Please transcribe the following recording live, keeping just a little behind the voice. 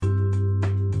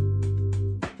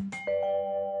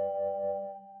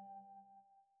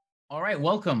right,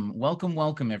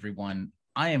 welcome, everyone.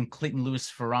 I am Clayton Lewis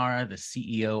Ferrara, the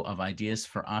CEO of Ideas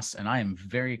for Us, and I am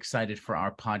very excited for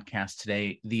our podcast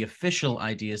today, the official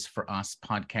Ideas for Us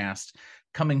podcast,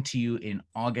 coming to you in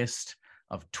August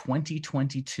of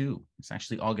 2022. It's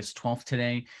actually August 12th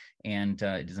today, and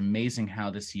it is amazing how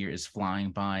this year is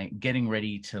flying by, getting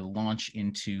ready to launch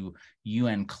into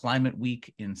UN Climate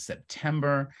Week in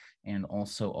September, and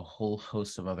also a whole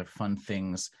host of other fun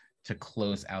things to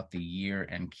close out the year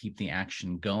and keep the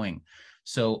action going.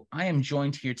 So I am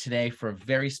joined here today for a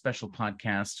very special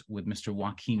podcast with Mr.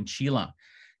 Joaquin Chila,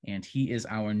 and he is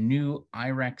our new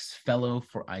IREX Fellow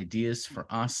for Ideas for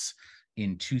Us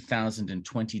in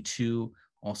 2022.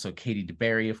 Also Katie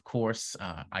DeBerry, of course,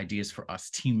 Ideas for Us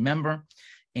team member.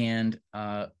 And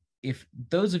if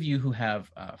those of you who have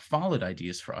followed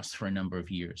Ideas for Us for a number of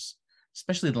years,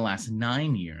 especially the last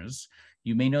 9 years,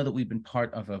 you may know that we've been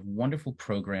part of a wonderful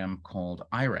program called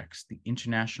IREX, the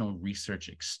International Research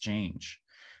Exchange.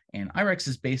 And IREX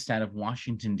is based out of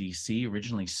Washington, D.C.,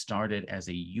 originally started as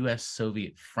a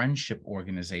U.S.-Soviet friendship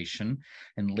organization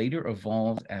and later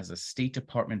evolved as a State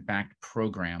Department-backed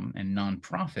program and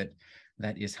nonprofit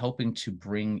that is helping to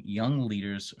bring young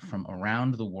leaders from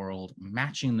around the world,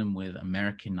 matching them with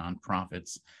American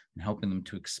nonprofits and helping them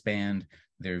to expand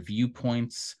their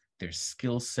viewpoints, their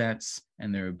skill sets,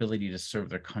 and their ability to serve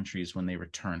their countries when they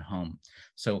return home.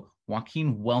 So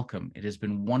Joaquin, welcome. It has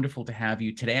been wonderful to have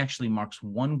you. Today actually marks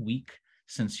 1 week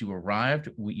since you arrived.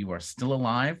 You are still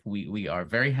alive. We are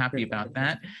very happy about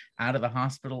that. Out of the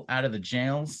hospital, out of the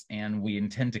jails, and we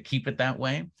intend to keep it that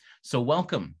way. So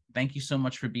welcome. Thank you so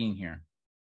much for being here.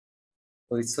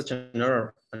 Well, it's such an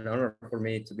honor for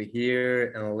me to be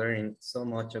here and learning so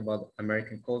much about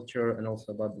American culture and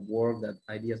also about the work that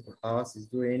Ideas for Us is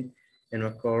doing. And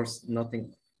of course,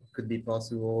 nothing could be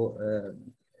possible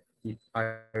if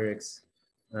IREX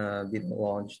didn't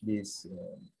launch this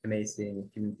amazing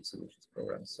community solutions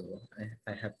program. So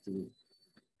I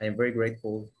am very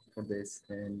grateful for this,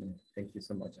 and thank you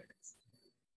so much, IREX.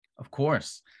 Of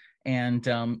course. And,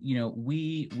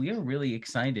 we are really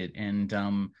excited, and,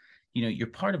 you're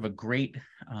part of a great,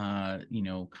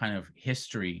 kind of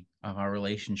history of our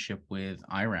relationship with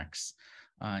IREX.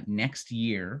 Next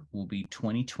year will be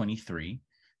 2023,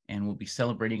 and we'll be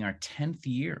celebrating our 10th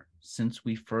year since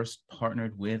we first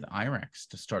partnered with IREX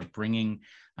to start bringing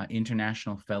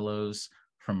international fellows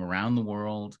from around the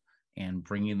world and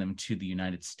bringing them to the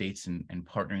United States and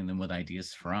partnering them with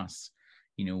Ideas for Us.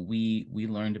 We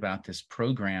learned about this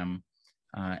program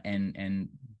and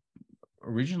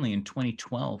originally in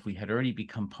 2012, we had already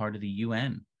become part of the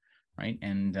UN, right?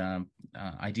 And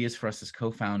Ideas for Us's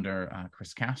co-founder,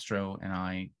 Chris Castro, and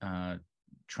I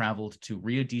traveled to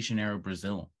Rio de Janeiro,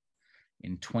 Brazil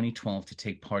in 2012 to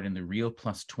take part in the Rio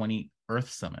Plus 20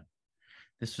 Earth Summit.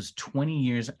 This was 20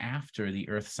 years after the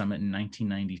Earth Summit in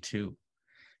 1992.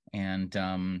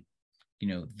 And,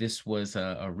 this was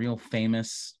a real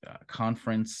famous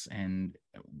conference, and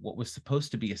what was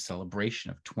supposed to be a celebration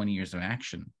of 20 years of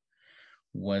action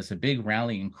was a big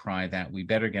rallying cry that we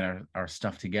better get our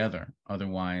stuff together.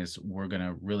 Otherwise, we're going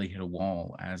to really hit a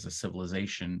wall as a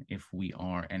civilization if we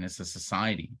are, and as a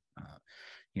society,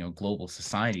 global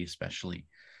society especially,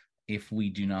 if we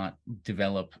do not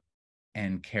develop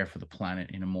and care for the planet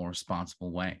in a more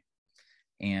responsible way.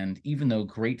 And even though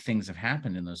great things have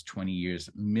happened in those 20 years,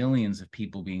 millions of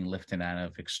people being lifted out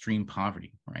of extreme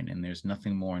poverty, right? And there's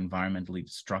nothing more environmentally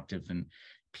destructive than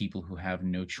people who have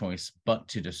no choice but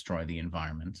to destroy the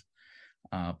environment.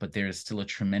 But there is still a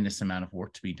tremendous amount of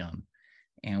work to be done.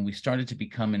 And we started to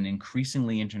become an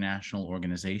increasingly international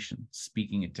organization,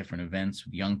 speaking at different events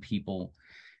with young people.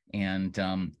 And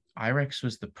IREX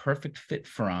was the perfect fit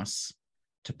for us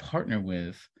to partner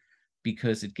with,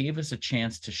 because it gave us a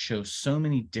chance to show so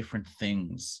many different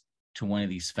things to one of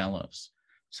these fellows.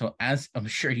 So as I'm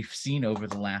sure you've seen over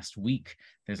the last week,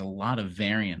 there's a lot of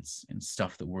variance in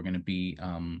stuff that we're going to be,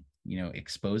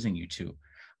 exposing you to.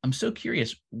 I'm so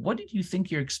curious, what did you think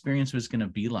your experience was going to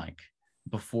be like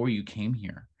before you came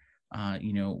here?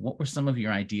 What were some of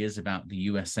your ideas about the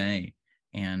USA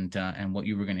and what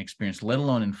you were going to experience, let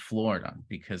alone in Florida?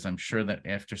 Because I'm sure that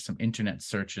after some internet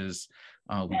searches,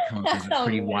 we come to a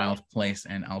pretty wild place,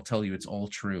 and I'll tell you, it's all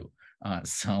true.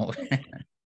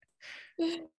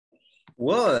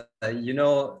 Well,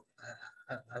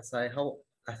 as I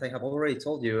have already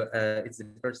told you, it's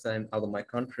the first time out of my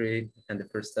country and the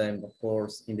first time, of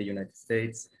course, in the United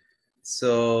States.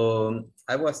 So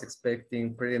I was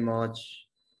expecting pretty much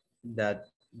that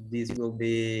this will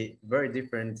be very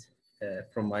different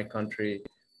from my country,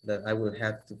 that I will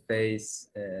have to face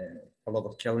a lot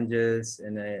of challenges,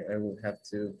 and I will have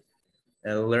to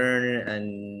learn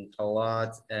and a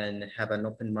lot and have an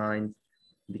open mind,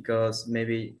 because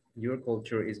maybe your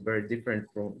culture is very different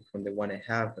from the one I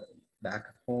have back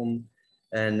at home.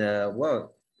 And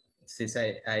well, since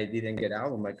I didn't get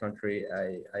out of my country,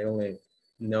 I only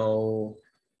know,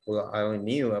 well, I only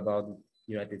knew about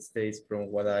United States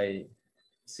from what I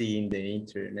see in the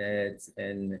internet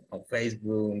and on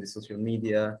Facebook, on the social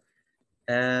media,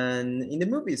 and in the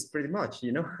movies, pretty much,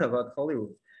 about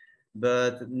Hollywood.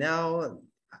 But now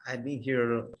I've been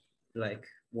here like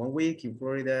 1 week in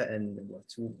Florida and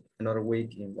another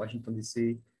week in Washington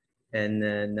D.C. And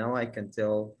now I can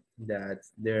tell that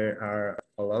there are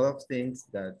a lot of things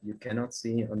that you cannot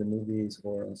see on the movies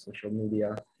or on social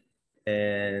media,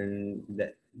 and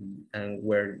that and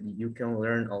where you can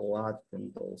learn a lot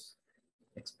from those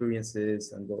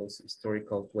experiences and those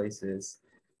historical places.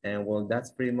 And well,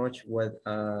 that's pretty much what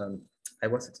I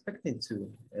was expecting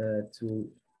to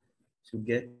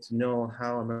get to know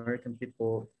how American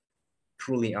people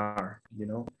truly are,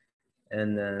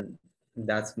 and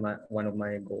that's one of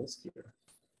my goals here.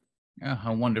 Oh,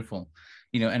 how wonderful.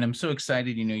 And I'm so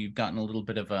excited, you've gotten a little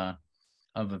bit of a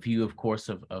view, of course,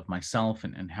 of myself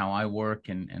and how I work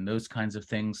and those kinds of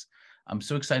things. I'm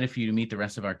so excited for you to meet the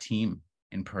rest of our team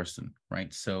in person,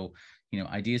 right? So,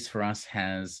 Ideas for Us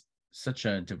has such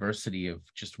a diversity of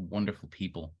just wonderful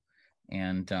people.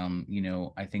 And,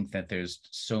 I think that there's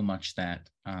so much that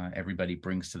everybody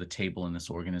brings to the table in this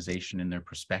organization in their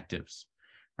perspectives,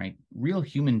 right? Real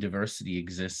human diversity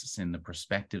exists in the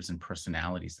perspectives and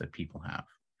personalities that people have,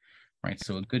 right?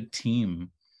 So a good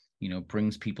team,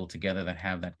 brings people together that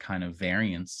have that kind of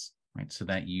variance, right? So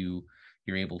that you're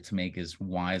able to make as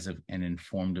wise and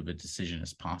informed of a decision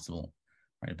as possible,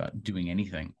 right? About doing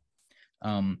anything.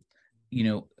 Um,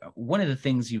 One of the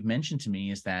things you've mentioned to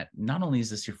me is that not only is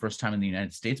this your first time in the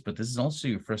United States, but this is also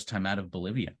your first time out of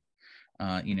Bolivia.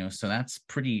 So that's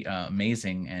pretty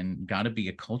amazing and got to be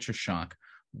a culture shock.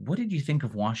 What did you think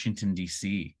of Washington,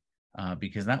 D.C.?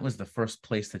 Because that was the first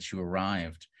place that you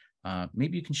arrived.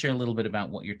 Maybe you can share a little bit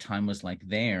about what your time was like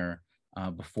there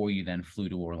before you then flew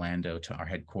to Orlando to our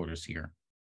headquarters here.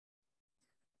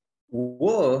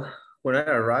 Well, when I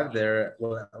arrived there,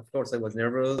 well, of course I was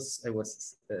nervous. I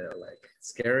was like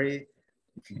scary,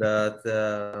 but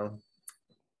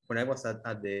when I was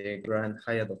at the Grand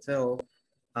Hyatt Hotel,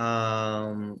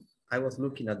 I was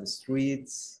looking at the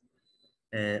streets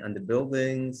and the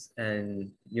buildings,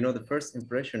 and the first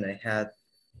impression I had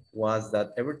was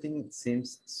that everything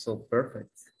seems so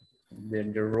perfect.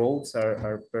 The roads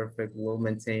are perfect, well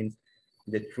maintained.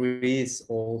 The trees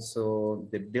also,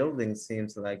 the building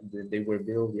seems like they were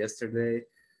built yesterday.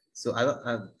 So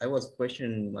I was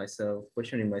questioning myself,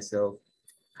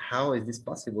 how is this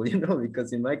possible?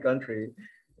 Because in my country,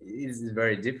 it is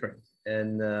very different.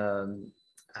 And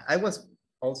I was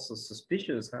also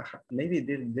suspicious. Maybe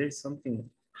there's something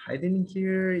hiding in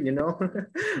here.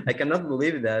 I cannot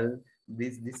believe that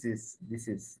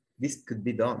this could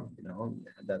be done.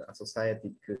 That a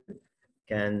society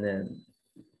can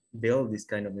build this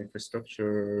kind of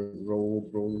infrastructure,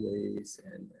 roadways,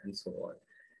 and so on.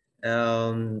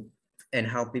 And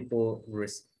how people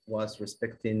was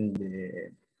respecting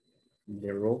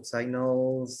the road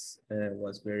signals,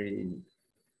 was very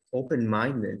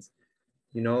open-minded.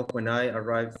 When I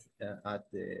arrived at I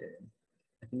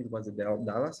think it was the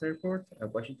Dallas airport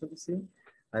at Washington, D.C.,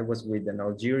 I was with an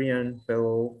Algerian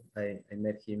fellow. I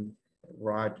met him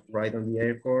right on the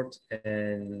airport,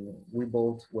 and we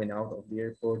both went out of the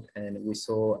airport, and we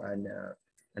saw an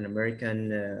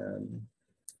American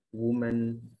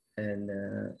woman, and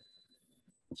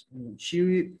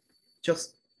she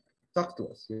just talked to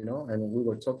us, and we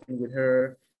were talking with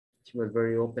her. She was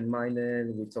very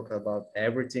open-minded. We talked about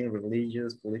everything,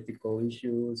 religious, political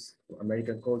issues,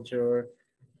 American culture,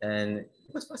 and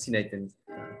it was fascinating.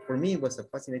 For me, it was a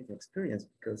fascinating experience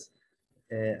because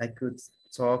I could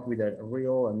talk with a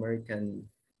real American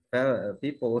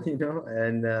people,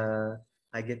 and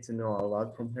I get to know a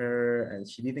lot from her, and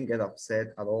she didn't get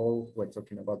upset at all when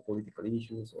talking about political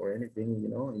issues or anything.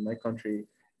 In my country,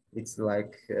 it's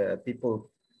like people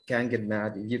can get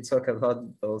mad if you talk about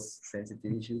those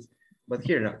sensitive issues, but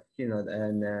here not.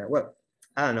 And well,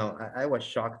 I don't know. I was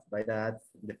shocked by that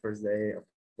the first day, of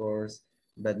course,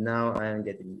 but now I am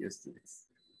getting used to this.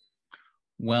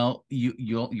 Well,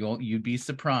 you'd be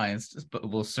surprised, but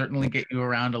we'll certainly get you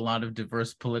around a lot of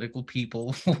diverse political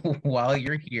people while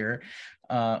you're here.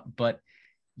 But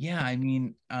yeah, I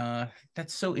mean,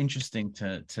 that's so interesting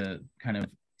to kind of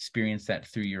experience that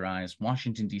through your eyes.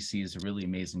 Washington, D.C. is a really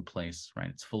amazing place, right?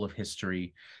 It's full of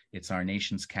history. It's our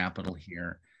nation's capital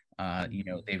here.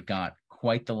 They've got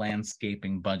quite the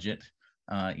landscaping budget.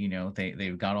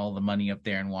 They've got all the money up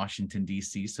there in Washington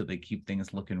D.C., so they keep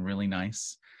things looking really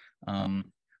nice. Um,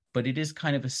 but it is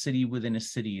kind of a city within a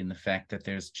city in the fact that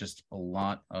there's just a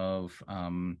lot of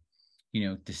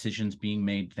decisions being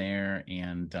made there,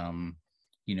 and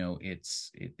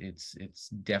it's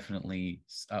definitely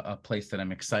a place that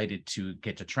I'm excited to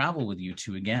get to travel with you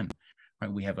to again.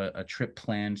 Right, we have a trip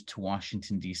planned to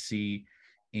Washington D.C.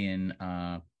 in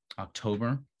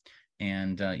October,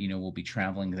 and we'll be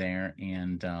traveling there,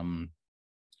 and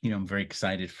I'm very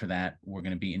excited for that. We're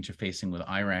going to be interfacing with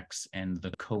IREX and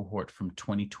the cohort from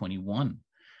 2021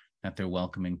 that they're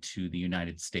welcoming to the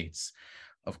United States.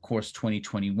 Of course,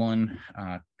 2021,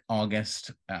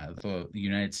 August, the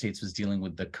United States was dealing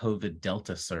with the COVID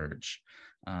Delta surge,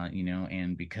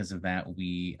 and because of that,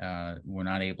 we were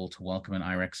not able to welcome an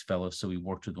IREX fellow, so we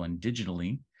worked with one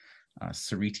digitally,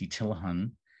 Sariti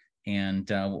Tilahan. And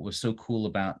what was so cool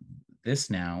about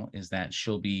this now is that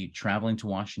she'll be traveling to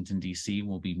Washington, D.C.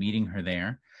 We'll be meeting her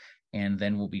there. And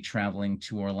then we'll be traveling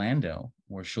to Orlando,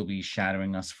 where she'll be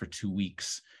shadowing us for 2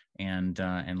 weeks and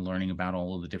learning about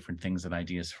all of the different things that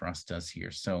Ideas for Us does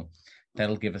here. So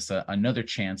that'll give us another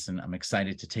chance. And I'm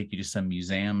excited to take you to some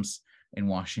museums in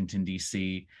Washington,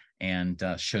 D.C. and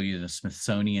show you the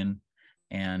Smithsonian.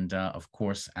 And of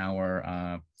course,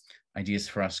 our Ideas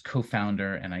for Us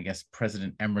co-founder and I guess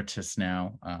President Emeritus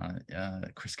now,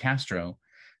 Chris Castro,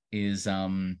 is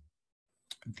the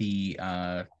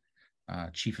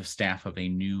chief of staff of a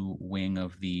new wing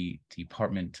of the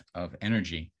Department of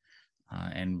Energy,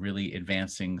 and really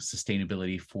advancing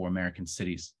sustainability for American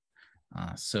cities.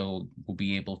 So we'll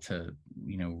be able to,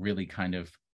 really kind of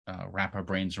wrap our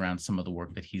brains around some of the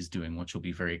work that he's doing, which will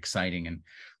be very exciting. And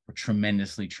we're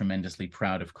tremendously, tremendously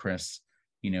proud of Chris.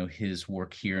 His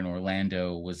work here in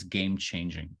Orlando was game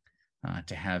changing.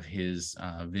 To have his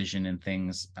vision and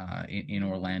things in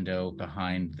Orlando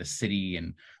behind the city,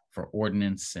 and for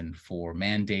ordinance and for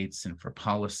mandates and for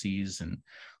policies and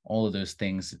all of those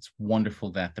things. It's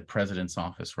wonderful that the president's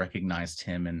office recognized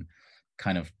him and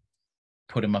kind of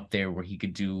put him up there where he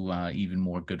could do even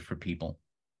more good for people.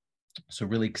 So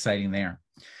really exciting there.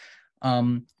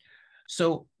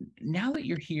 So now that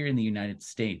you're here in the United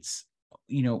States,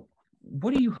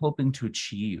 what are you hoping to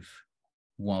achieve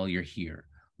while you're here?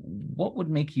 What would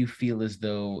make you feel as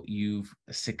though you've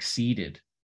succeeded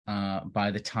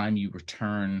by the time you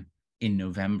return in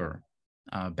November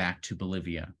back to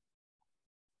Bolivia?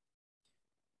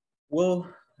 Well,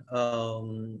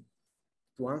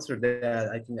 to answer that,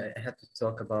 I think I have to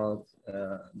talk about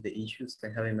the issues I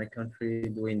have in my country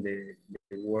doing the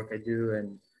work I do.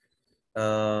 And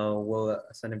well,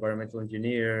 as an environmental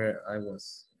engineer, I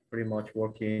was pretty much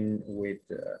working with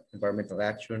environmental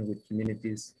action with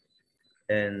communities,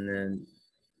 and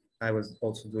I was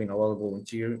also doing a lot of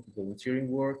volunteering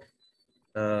work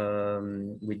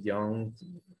with young,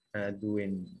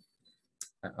 doing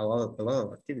a lot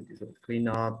of activities, like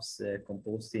cleanups,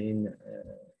 composting,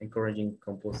 encouraging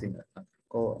composting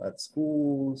at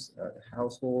schools, at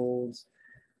households,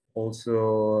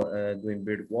 also doing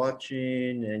bird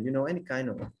watching, and any kind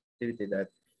of activity that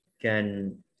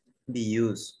can be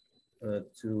used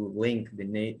to link the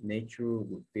nature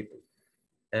with people.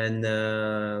 And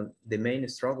the main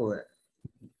struggle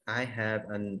I have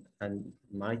and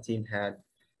my team had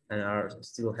and are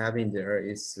still having there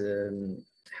is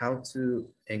how to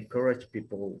encourage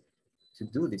people to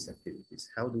do these activities.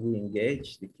 How do we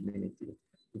engage the community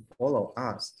to follow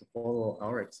us, to follow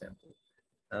our example?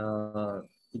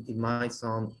 It might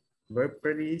sound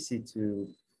pretty easy to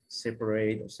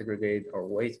separate or segregate our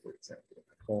waste, for example, at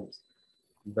homes,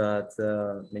 but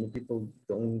many people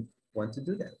don't want to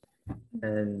do that.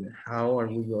 And how are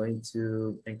we going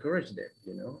to encourage them?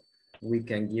 We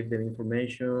can give them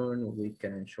information, we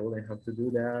can show them how to do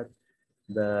that,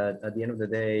 but at the end of the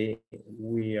day,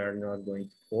 we are not going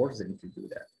to force them to do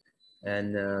that.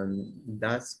 And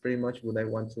that's pretty much what I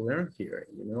want to learn here.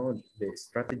 The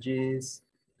strategies,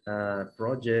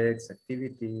 projects,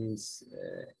 activities,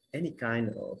 any kind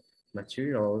of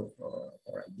material or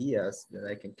ideas that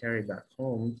I can carry back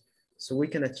home, so we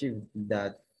can achieve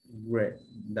that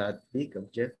big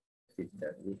objective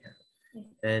that we have.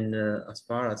 And as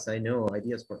far as I know,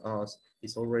 Ideas for Us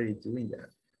is already doing that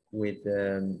with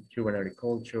urban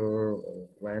agriculture or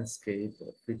landscape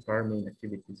or free farming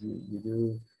activities you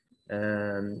do.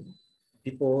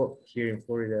 People here in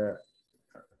Florida,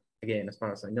 again, as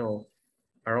far as I know,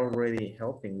 are already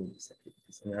helping with these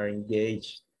activities and are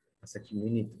engaged as a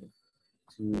community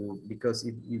because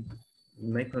if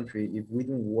in my country, if we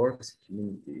don't work as a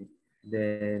community,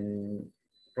 then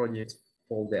projects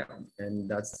fall down. And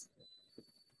that's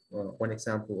one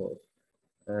example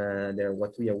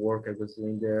what we work I was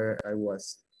doing there. I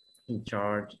was in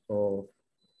charge of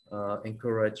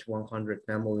encourage 100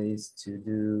 families to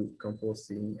do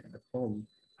composting at home.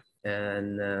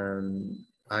 And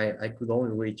I could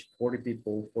only reach 40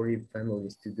 people, 40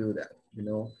 families to do that, you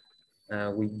know.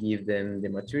 We give them the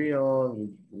material,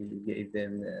 we gave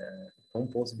them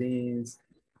compost bins,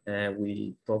 and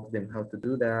we taught them how to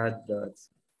do that. But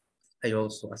I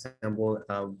also assembled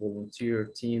a volunteer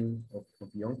team of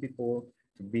young people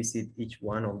to visit each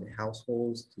one of the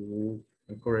households to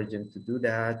encourage them to do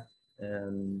that.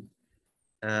 And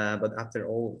but after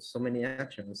all, so many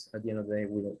actions, at the end of the day,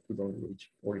 we could only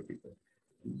reach 40 people,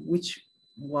 which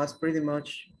was pretty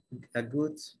much a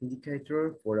good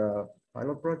indicator for a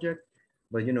pilot project.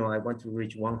 But you know, I want to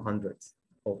reach 100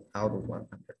 out of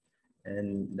 100,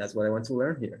 and that's what I want to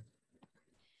learn here.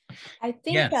 I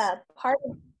think Yes.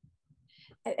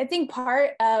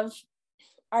 part of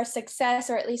our success,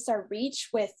 or at least our reach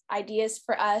with ideas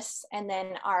for us and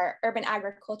then our urban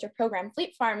agriculture program,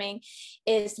 Fleet Farming,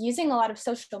 is using a lot of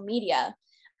social media.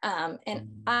 And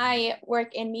I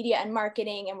work in media and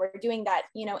marketing, and we're doing that,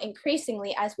 you know,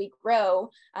 increasingly as we grow.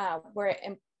 We're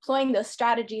employing those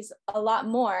strategies a lot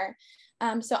more.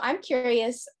 So I'm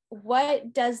curious,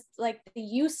 what does like the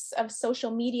use of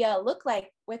social media look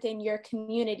like within your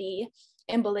community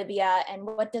in Bolivia, and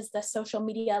what does the social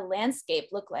media landscape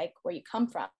look like where you come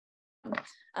from?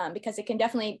 Because it can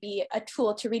definitely be a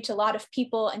tool to reach a lot of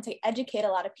people and to educate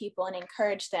a lot of people and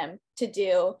encourage them to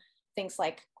do things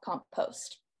like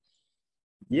compost.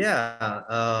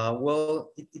 Yeah,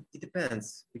 well, it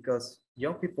depends because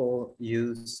young people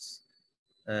use,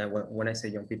 when I say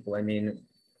young people, I mean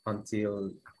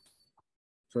until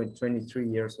 23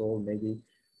 years old, maybe.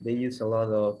 They use a lot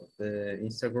of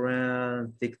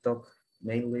Instagram, TikTok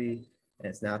mainly,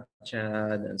 and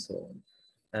Snapchat, and so on.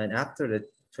 And after the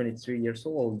 23 years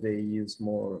old, they use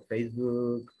more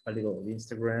Facebook, a little of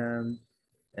Instagram,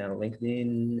 and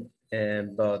LinkedIn.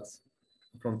 But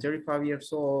from 35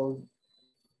 years old,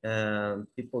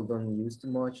 people don't use too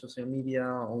much social media,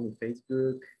 only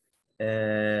Facebook.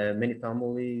 Many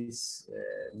families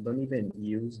don't even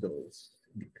use those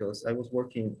because I was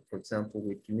working, for example,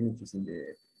 with communities in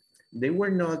they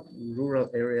were not rural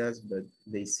areas, but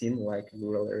they seemed like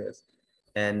rural areas.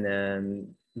 And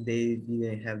they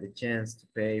didn't have the chance to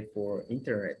pay for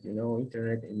internet. You know,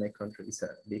 internet in my country is a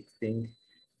big thing.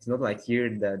 It's not like here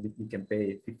that you can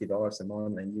pay $50 a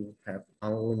month and you have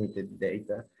unlimited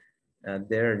data.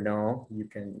 There, no, you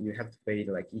have to pay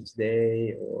like each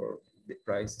day, or the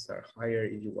prices are higher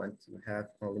if you want to have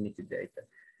unlimited data.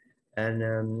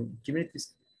 And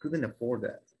communities couldn't afford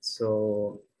that,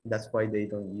 so that's why they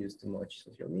don't use too much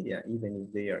social media, even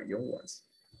if they are young ones.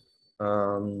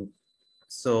 Um,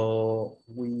 so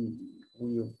we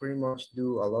pretty much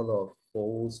do a lot of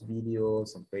posts,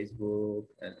 videos on Facebook,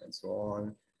 and so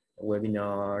on,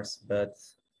 webinars. But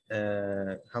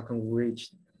how can we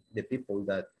reach the people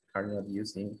that are not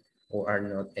using or are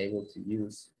not able to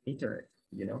use internet?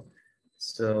 You know,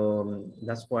 so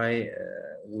that's why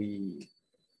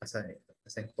as I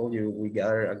as I told you, we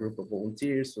gather a group of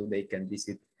volunteers so they can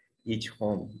visit each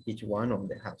home, each one of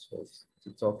the households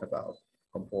to talk about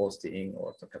composting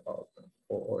or talk about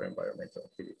or environmental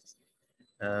activities.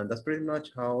 And that's pretty much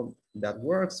how that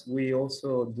works. We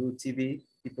also do TV.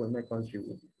 People in my country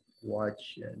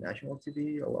watch national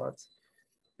TV a lot.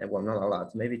 And well, not a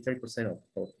lot, maybe 30%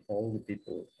 of all the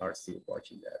people are still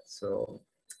watching that. So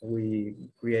we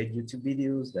create YouTube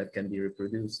videos that can be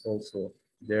reproduced also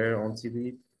there on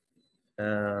TV.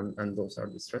 And those are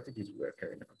the strategies we're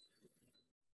carrying out.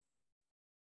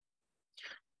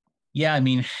 Yeah, I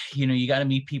mean, you know, you got to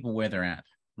meet people where they're at,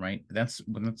 right? That's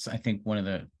I think one of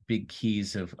the big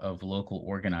keys of local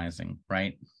organizing,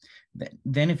 right?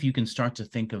 Then if you can start to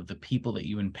think of the people that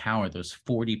you empower, those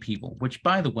 40 people, which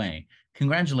by the way,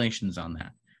 congratulations on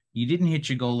that. You didn't hit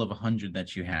your goal of 100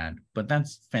 that you had, but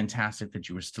that's fantastic that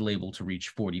you were still able to reach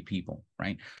 40 people,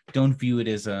 right? Don't view it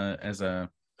as a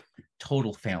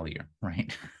total failure,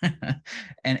 right?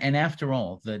 and after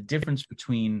all, the difference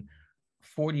between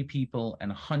 40 people and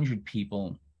 100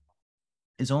 people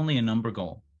is only a number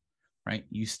goal, right?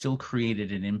 You still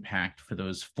created an impact for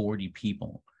those 40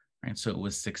 people, right? So it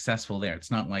was successful there.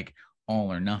 It's not like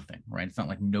all or nothing, right? It's not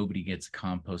like nobody gets a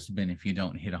compost bin if you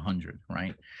don't hit 100,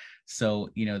 right? So,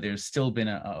 you know, there's still been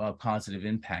a positive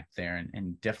impact there,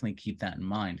 and definitely keep that in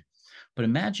mind. But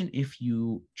imagine if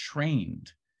you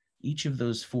trained each of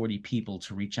those 40 people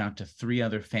to reach out to 3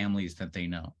 other families that they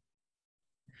know,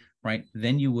 right?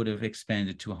 Then you would have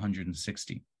expanded to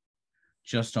 160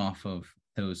 just off of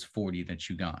those 40 that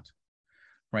you got,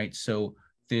 right? So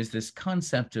there's this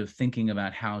concept of thinking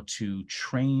about how to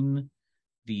train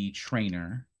the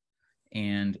trainer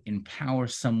and empower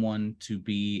someone to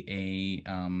be a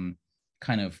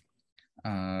kind of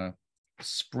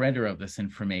spreader of this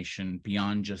information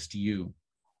beyond just you,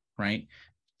 right?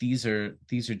 These are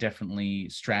definitely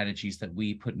strategies that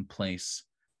we put in place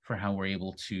for how we're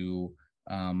able to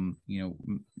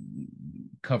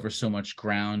cover so much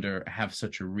ground or have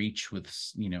such a reach with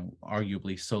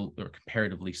arguably so or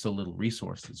comparatively so little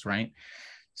resources, right?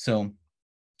 So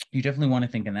you definitely want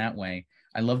to think in that way.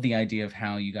 I love the idea of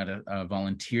how you got a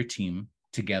volunteer team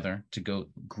together to go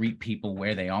greet people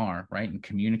where they are, right, and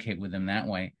communicate with them that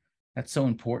way. That's so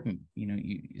important.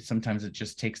 Sometimes it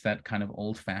just takes that kind of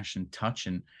old-fashioned touch,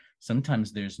 and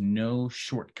sometimes there's no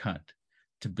shortcut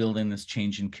to building this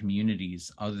change in communities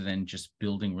other than just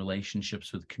building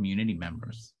relationships with community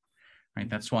members, right?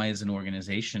 That's why as an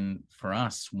organization, for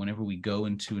us, whenever we go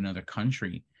into another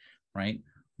country, right,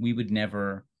 we would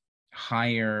never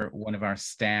hire one of our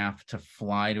staff to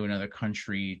fly to another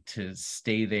country to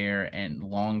stay there and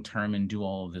long term and do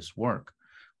all of this work.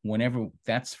 Whenever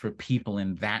that's for people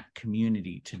in that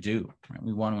community to do, right?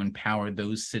 We want to empower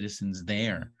those citizens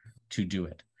there to do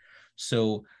it.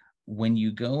 So when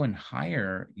you go and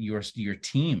hire your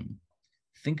team,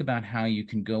 think about how you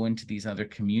can go into these other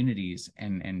communities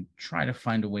and try to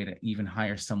find a way to even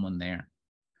hire someone there,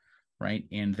 right?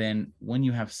 And then when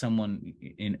you have someone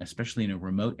especially in a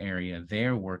remote area,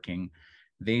 they're working,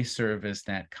 they serve as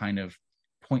that kind of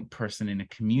point person in a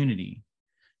community,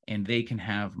 and they can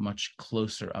have much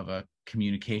closer of a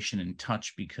communication and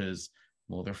touch because,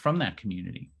 well, they're from that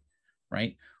community,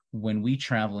 right? When we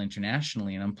travel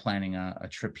internationally, and I'm planning a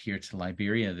trip here to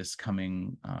Liberia this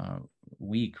coming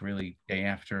week, really day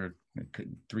after,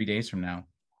 3 days from now,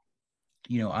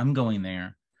 I'm going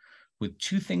there with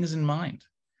two things in mind.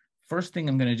 First thing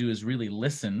I'm going to do is really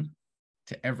listen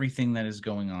to everything that is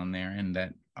going on there and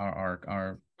that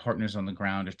our partners on the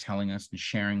ground are telling us and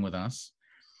sharing with us.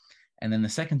 And then the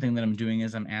second thing that I'm doing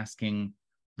is I'm asking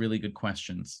really good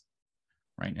questions,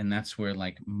 right? And that's where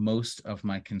like most of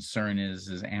my concern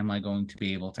is am I going to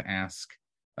be able to ask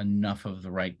enough of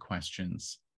the right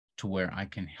questions to where I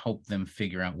can help them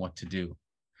figure out what to do?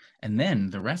 And then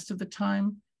the rest of the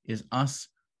time is us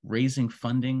raising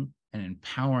funding and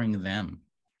empowering them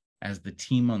as the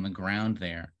team on the ground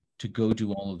there to go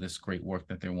do all of this great work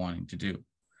that they're wanting to do,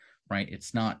 right?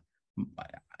 It's not,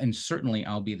 and certainly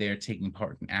I'll be there taking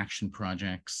part in action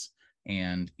projects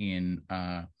and in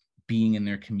being in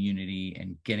their community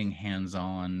and getting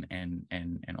hands-on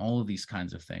and all of these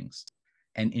kinds of things,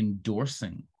 and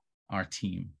endorsing our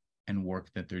team and work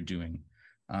that they're doing,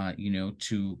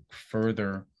 to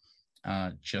further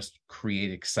just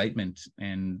create excitement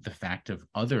and the fact of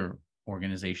other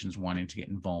organizations wanting to get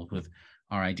involved with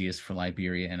our Ideas for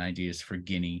Liberia and Ideas for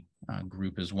Guinea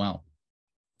group as well.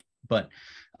 But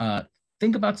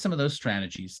think about some of those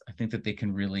strategies. I think that they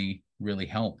can really, really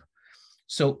help.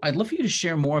 So I'd love for you to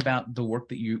share more about the work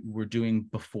that you were doing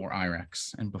before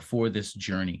IREX and before this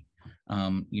journey.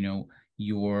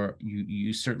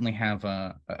 You certainly have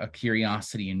a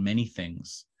curiosity in many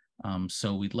things.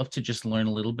 So we'd love to just learn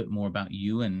a little bit more about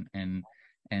you and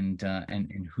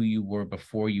who you were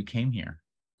before you came here.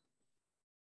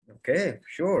 Okay,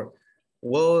 sure.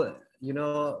 Well,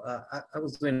 I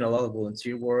was doing a lot of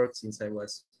volunteer work since I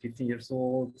was 15 years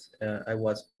old. I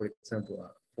was, for example, a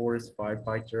forest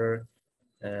firefighter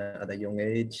at a young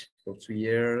age for 2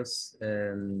 years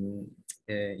in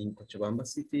Cochabamba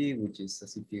city, which is a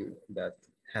city that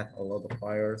had a lot of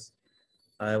fires.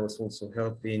 I was also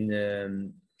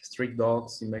helping street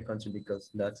dogs in my country because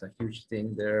that's a huge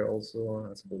thing there also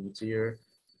as a volunteer.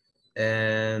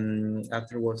 And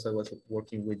afterwards, I was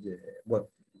working with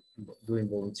doing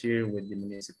volunteer with the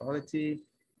municipality,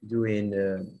 doing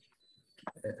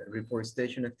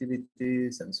reforestation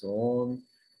activities and so on.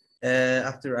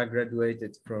 After I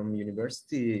graduated from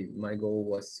university, my goal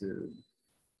was to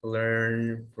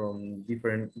learn from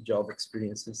different job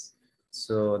experiences.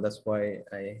 So that's why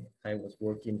I was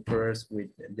working first with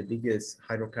the biggest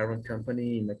hydrocarbon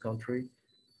company in the country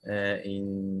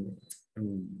in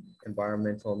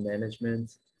environmental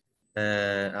management.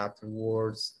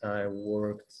 Afterwards, I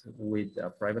worked with a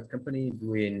private company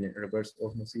doing reverse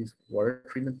osmosis water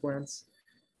treatment plants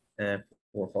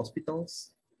for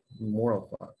hospitals, more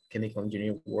of a chemical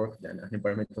engineer work than an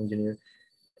environmental engineer.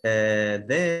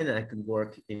 Then I could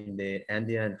work in the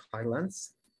Andean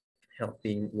highlands,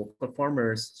 helping local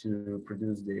farmers to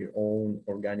produce their own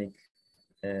organic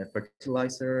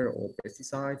fertilizer or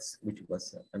pesticides, which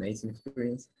was an amazing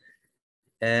experience.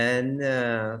 And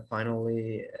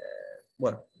finally,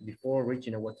 well, before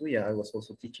reaching Awatuya, I was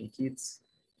also teaching kids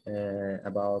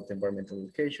about environmental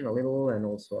education a little, and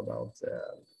also about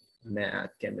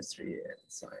math, chemistry, and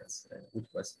science, which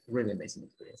was really amazing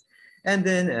experience. And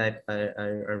then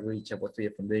I reached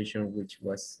Abotoya Foundation, which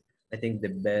was, I think, the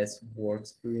best work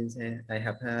experience I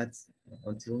have had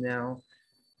until now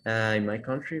in my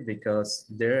country, because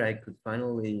there I could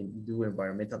finally do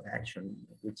environmental action,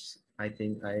 which I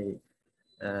think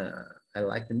uh, I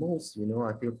like the most. You know,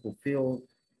 I feel fulfilled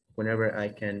whenever I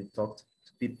can talk to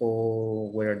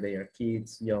people, whether they are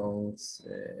kids, youngs,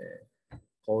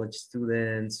 college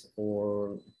students,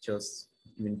 or just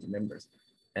community members,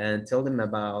 and tell them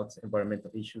about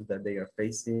environmental issues that they are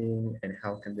facing and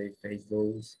how can they face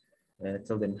those.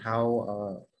 Tell them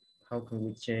how can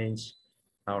we change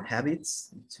our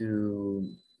habits to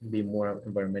be more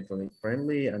environmentally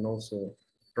friendly, and also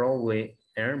probably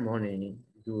earn money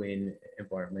doing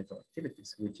environmental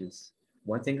activities, which is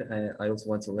one thing I also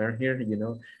want to learn here. You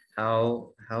know,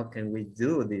 how can we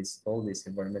do this all these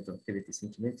environmental activities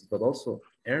in communities, but also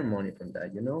earn money from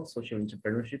that? You know, social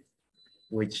entrepreneurship,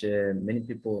 which many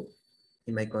people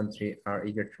in my country are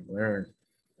eager to learn.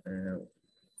 Uh,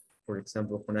 for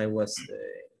example, when I was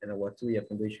in a Watuya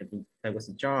Foundation, I was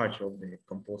in charge of the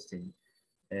composting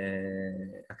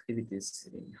activities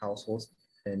in households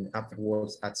and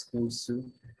afterwards at schools too.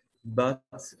 But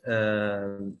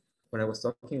when I was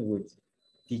talking with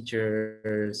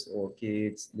teachers or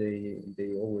kids,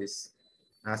 they always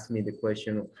ask me the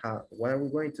question, what are we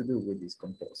going to do with this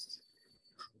compost?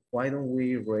 Why don't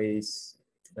we raise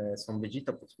some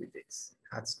vegetables with this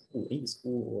at school, in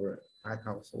school, or at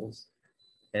households?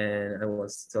 And I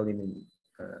was telling him,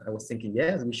 I was thinking,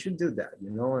 yes, we should do that.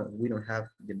 You know, we don't have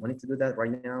the money to do that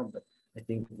right now, but I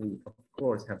think we, of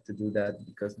course, have to do that,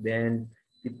 because then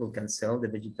people can sell the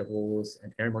vegetables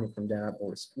and earn money from that,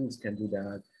 or schools can do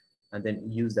that, and then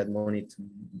use that money to,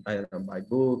 I don't know, buy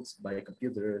books, buy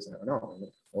computers, I don't know,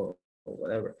 or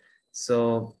whatever.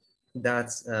 So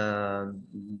that's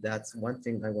one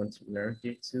thing I want to learn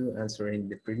here too, answering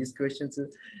the previous question too.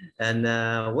 And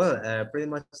pretty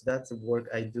much that's the work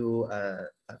I do, a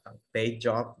paid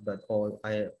job, but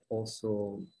I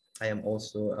am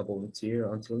also a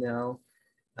volunteer until now.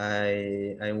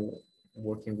 I'm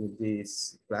working with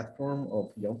this platform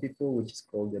of young people, which is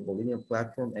called the Bolivian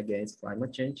Platform Against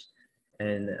Climate Change,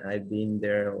 and I've been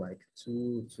there like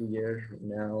two years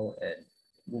now, and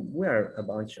we are a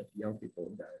bunch of young people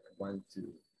that want to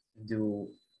do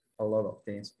a lot of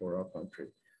things for our country.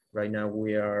 Right now,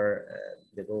 we are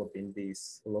developing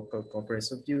this local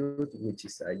conference of youth, which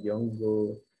is a young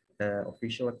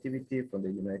official activity from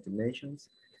the United Nations.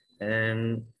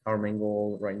 And our main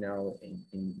goal right now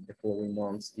in the following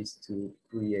months is to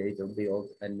create or build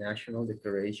a national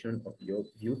declaration of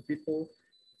youth people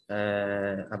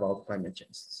about climate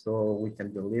change. So we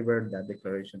can deliver that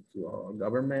declaration to our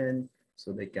government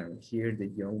so they can hear the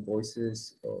young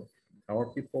voices of our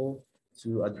people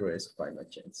to address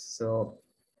climate change. So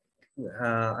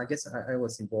I guess I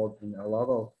was involved in a lot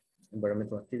of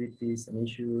environmental activities and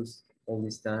issues all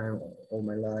this time, all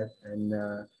my life. And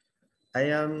I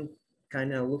am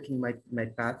kind of looking my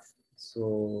path.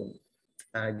 So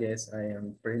I guess I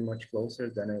am pretty much closer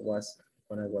than I was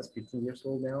when I was 15 years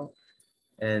old now.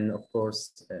 And of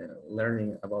course,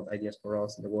 learning about ideas for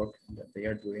us and the work that they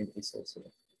are doing is also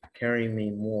carrying me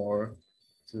more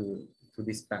to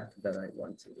this path that I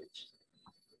want to reach.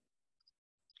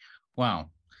 Wow.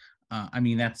 I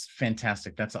mean, that's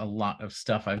fantastic. That's a lot of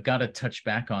stuff. I've got to touch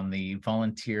back on the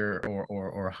volunteer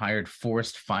or hired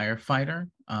forest firefighter.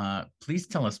 Please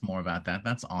tell us more about that.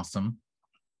 That's awesome.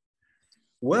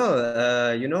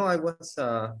 Well, you know, I was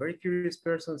a very curious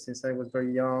person since I was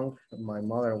very young. My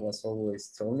mother was always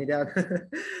telling me that,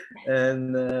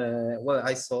 and well,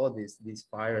 I saw these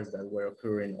fires that were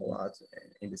occurring a lot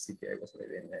in the city I was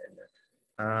living in.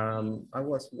 I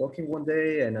was walking one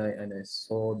day and I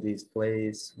saw this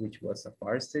place, which was a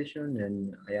fire station,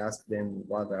 and I asked them,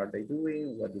 what are they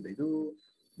doing? What do they do?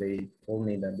 They told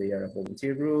me that they are a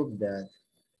volunteer group that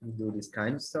do this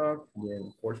kind of stuff,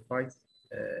 the forest fight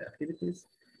activities.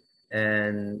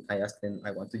 And I asked them,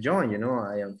 I want to join. You know,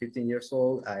 I am 15 years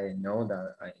old. I know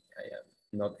that I am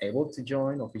not able to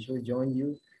officially join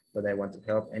you, but I want to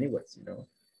help anyways, you know.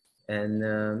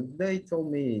 And they told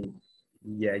me,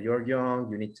 yeah, you're young,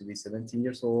 you need to be 17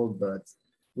 years old, but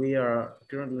we are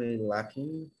currently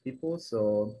lacking people.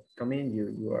 So come in,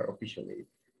 you are officially,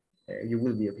 you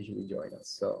will be officially join us.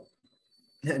 So,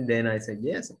 and then I said,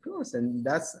 yes, of course. And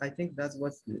I think that's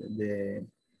what's the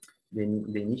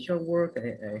initial work.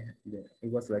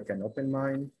 It was like an open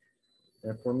mind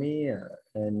for me.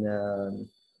 And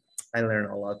I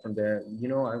learned a lot from there. You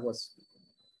know, I was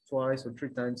twice or three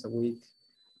times a week.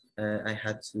 I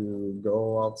had to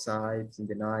go outside in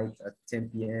the night at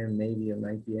 10 p.m., maybe or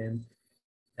 9 p.m.,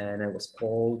 and I was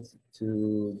called to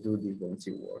do the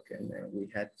volunteer work, and we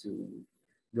had to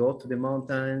go to the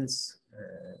mountains,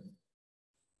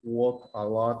 walk a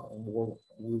lot.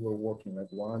 We were walking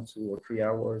like 1, 2, or 3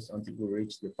 hours until we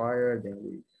reached the fire. Then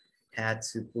we had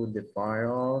to put the fire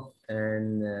off,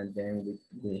 and then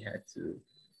we had to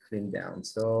clean down.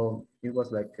 So it was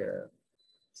like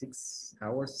 6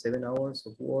 hours, 7 hours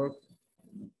of work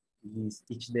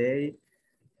each day,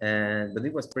 and but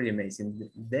it was pretty amazing.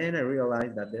 Then I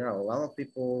realized that there are a lot of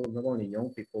people, not only young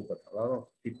people, but a lot of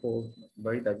people,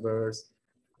 very diverse,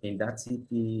 in that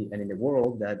city and in the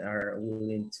world, that are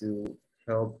willing to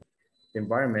help the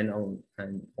environment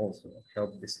and also help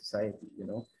the society, you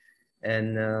know.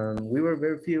 And we were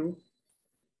very few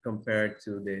compared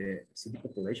to the city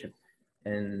population.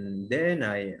 And then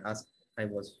I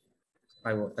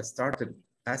started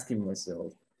asking myself,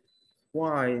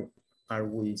 why are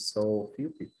we so few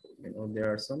people? You know, there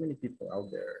are so many people out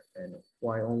there, and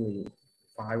why only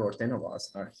 5 or 10 of us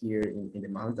are here in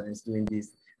the mountains doing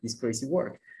this crazy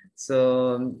work? So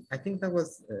I think that was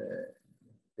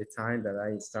the time that I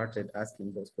started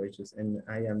asking those questions, and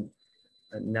I am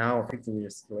now 15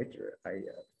 years later.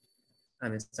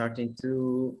 I'm starting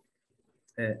to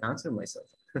answer myself.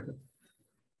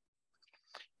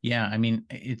 Yeah, I mean,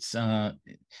 it's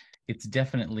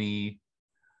definitely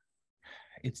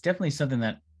something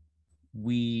that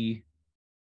we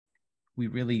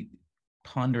really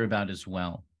ponder about as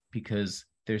well, because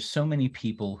there's so many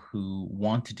people who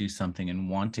want to do something and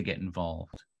want to get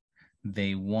involved.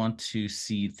 They want to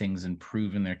see things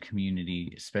improve in their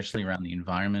community, especially around the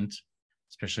environment,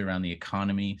 especially around the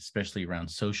economy, especially around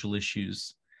social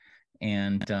issues.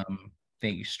 And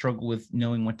they struggle with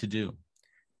knowing what to do.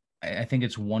 I think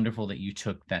it's wonderful that you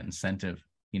took that incentive.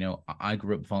 You know, I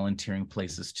grew up volunteering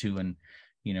places too, and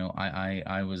you know,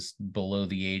 I was below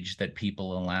the age that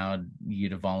people allowed you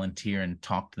to volunteer and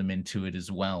talk them into it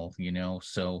as well. You know,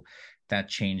 so that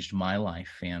changed my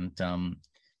life, and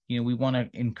you know, we want to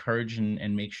encourage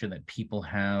and make sure that people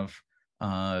have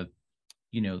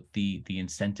you know, the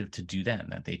incentive to do that,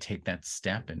 and that they take that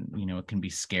step. And you know, it can be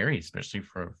scary, especially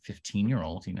for a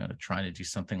 15-year-old, you know, to try to do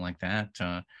something like that.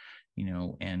 You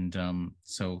know, and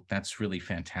so that's really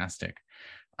fantastic.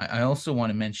 I also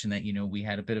want to mention that, you know, we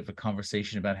had a bit of a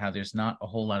conversation about how there's not a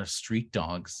whole lot of street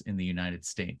dogs in the United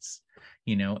States,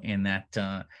 you know, and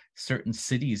that certain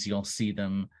cities you'll see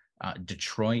them.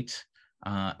 Detroit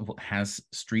has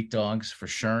street dogs for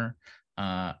sure.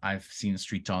 I've seen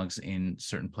street dogs in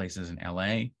certain places in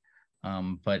LA,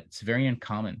 but it's very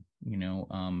uncommon, you know.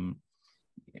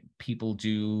 People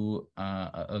do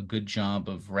a good job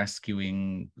of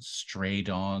rescuing stray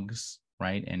dogs,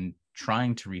 right, and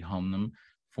trying to rehome them.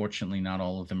 Fortunately, not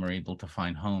all of them are able to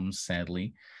find homes,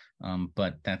 sadly.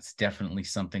 But that's definitely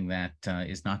something that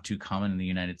is not too common in the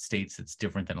United States. It's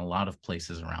different than a lot of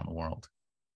places around the world.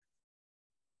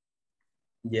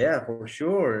 Yeah, for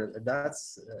sure.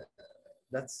 That's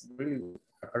really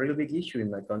a really big issue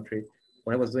in my country.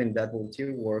 When I was doing that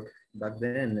volunteer work back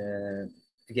then,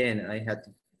 again, I had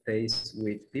to face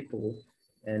with people,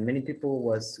 and many people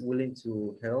was willing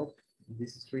to help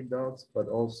these street dogs, but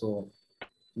also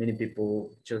many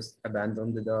people just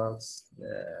abandon the dogs.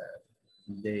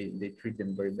 They treat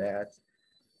them very bad,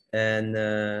 and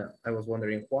I was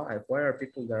wondering why. Why are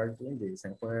people that are doing this,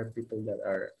 and why are people that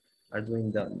are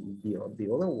doing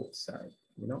the other side?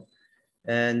 You know,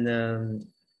 and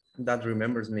that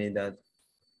remembers me that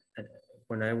uh,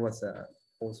 when I was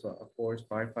also a forest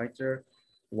firefighter,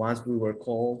 once we were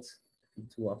called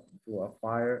to a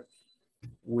fire,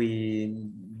 we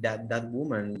that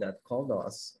woman that called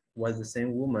us was the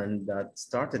same woman that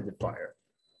started the fire,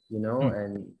 you know, Hmm.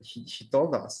 and she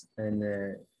told us, and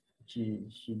she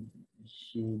she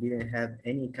she didn't have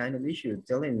any kind of issue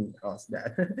telling us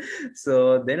that.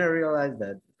 So then I realized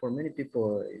that for many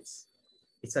people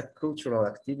it's a cultural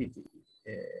activity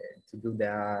to do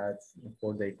that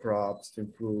for their crops to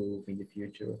improve in the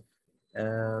future.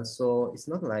 So it's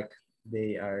not like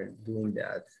they are doing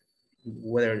that,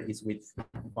 whether it's with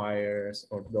fires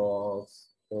or dogs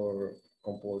or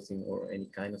composting or any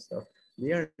kind of stuff.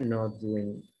 They are not doing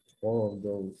all of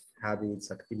those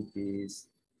habits, activities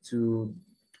to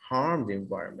harm the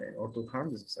environment or to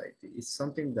harm the society. It's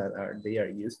something that they are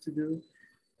used to do,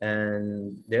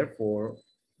 and therefore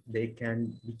they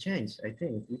can be changed. I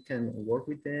think we can work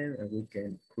with them and we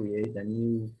can create a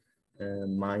new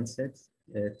mindset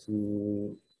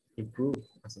to improve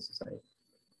as a society.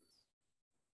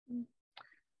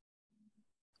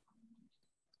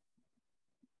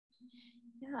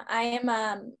 Yeah,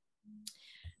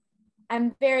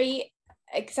 I'm very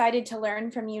excited to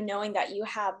learn from you, knowing that you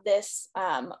have this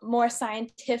more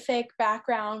scientific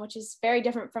background, which is very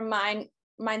different from mine.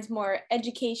 Mine's more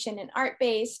education and art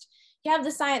based. You have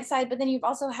the science side, but then you've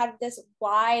also had this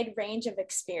wide range of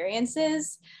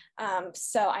experiences.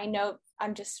 So I know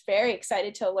I'm just very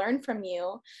excited to learn from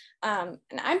you. And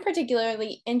I'm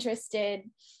particularly interested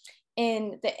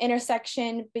in the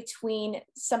intersection between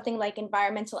something like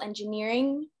environmental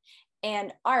engineering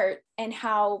and art, and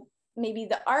how maybe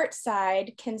the art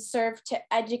side can serve to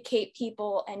educate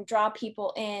people and draw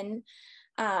people in.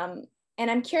 And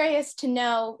I'm curious to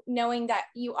know, knowing that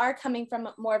you are coming from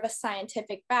more of a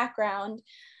scientific background,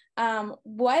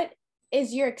 what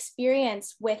is your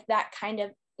experience with that kind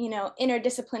of,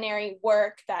 interdisciplinary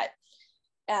work that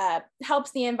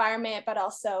helps the environment, but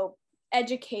also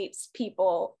educates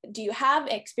people? Do you have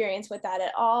experience with that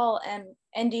at all?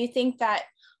 And do you think that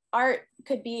art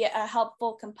could be a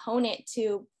helpful component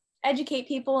to educate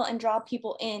people and draw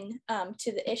people in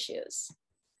to the issues?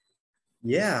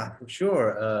 Yeah, for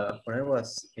sure. When I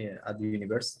was at the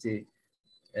university,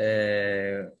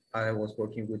 I was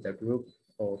working with a group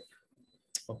of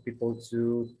people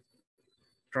to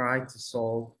try to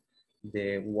solve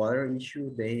the water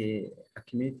issue a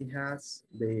community has.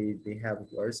 They have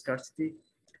water scarcity,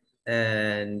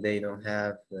 and they don't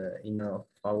have enough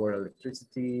power,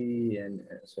 electricity, and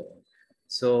so on.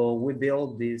 So we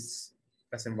build this,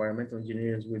 as environmental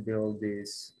engineers, we build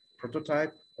this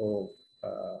prototype of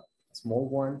a small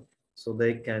one, so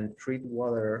they can treat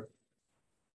water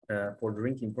for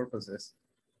drinking purposes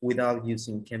without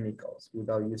using chemicals,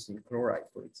 without using chloride,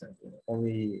 for example,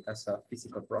 only as a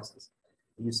physical process,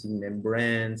 using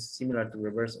membranes similar to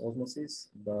reverse osmosis,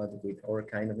 but with our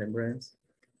kind of membranes.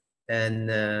 And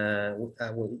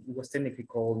well, it was technically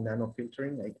called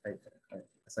nanofiltering,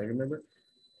 as I remember.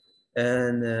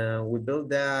 And we built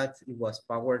that. It was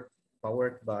powered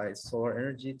by solar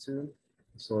energy too.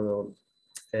 So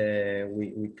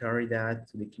we carried that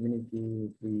to the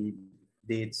community. We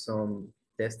did some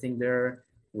testing there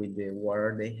with the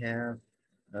water they have.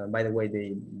 By the way,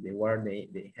 the water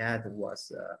they had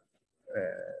was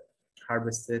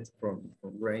harvested from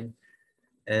rain.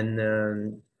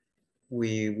 And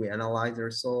we analyzed the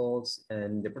results,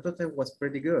 and the prototype was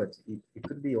pretty good. It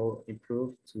could be all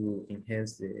improved to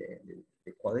enhance the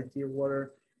quality of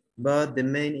water, but the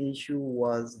main issue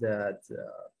was that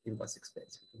it was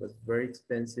expensive. It was very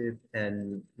expensive,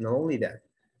 and not only that,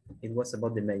 it was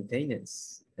about the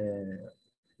maintenance.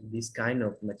 These kind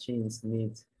of machines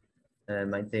need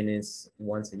maintenance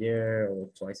once a year or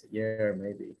twice a year,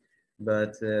 maybe.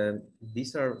 But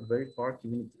these are very far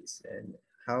communities, and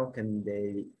how can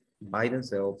they by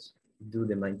themselves do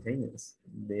the maintenance?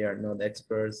 They are not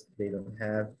experts. They don't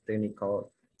have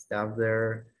technical staff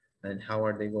there, and how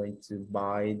are they going to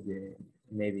buy the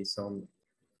maybe some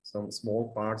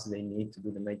small parts they need to do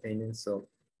the maintenance? So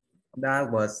that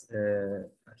was a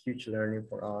huge learning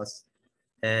for us.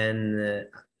 And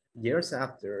years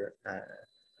after,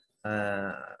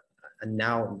 and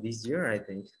now this year, I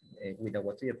think, with the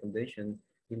Watria Foundation,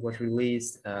 it was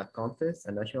released a contest,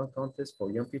 a national contest for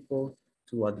young people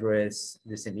to address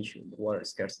the same issue, water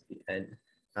scarcity. And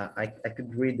I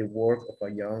could read the work of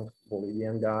a young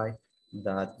Bolivian guy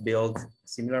that built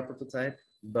similar prototype,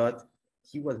 but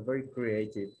he was very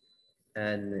creative,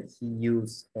 and he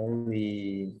used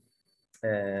only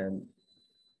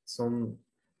some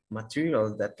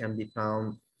materials that can be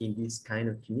found in these kind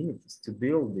of communities to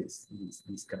build this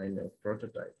kind of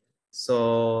prototype.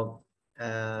 So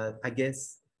I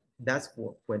guess that's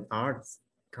when art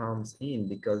comes in,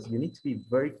 because you need to be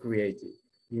very creative.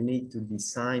 You need to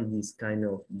design this kind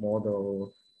of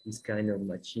model, this kind of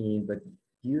machine, but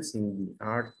using the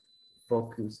art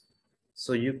focus,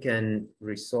 so you can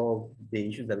resolve the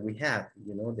issues that we have,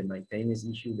 the maintenance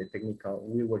issue, the technical.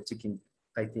 We were taking,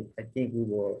 I think we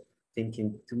were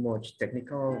thinking too much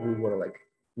technical. We were like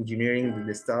engineering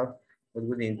the stuff, but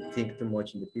we didn't think too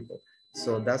much in the people.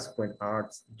 So that's when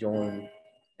arts join,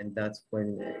 and that's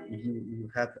when you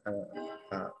have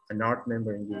an art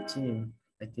member in your team.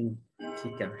 I think he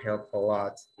can help a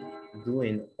lot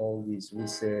doing all this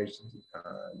research,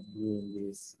 doing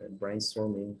this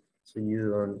brainstorming, so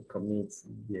you don't commit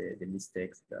the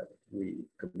mistakes that we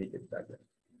committed back then.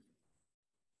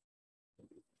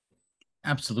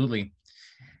 Absolutely.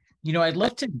 I'd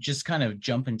love to just kind of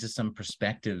jump into some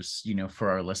perspectives,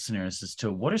 for our listeners as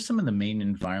to what are some of the main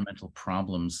environmental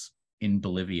problems in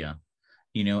Bolivia,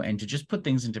 and to just put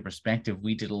things into perspective.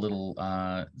 We did a little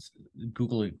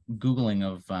Googling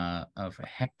of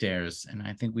hectares, and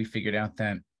I think we figured out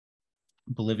that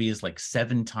Bolivia is like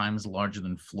 7 times larger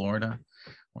than Florida,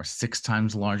 or 6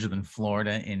 times larger than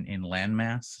Florida in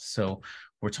landmass. So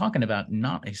we're talking about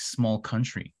not a small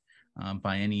country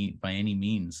by any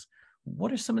means.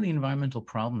 What are some of the environmental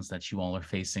problems that you all are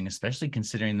facing, especially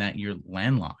considering that you're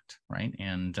landlocked, right?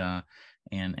 And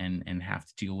have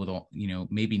to deal with all,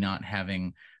 maybe not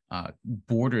having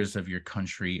borders of your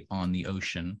country on the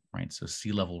ocean, right? So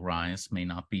sea level rise may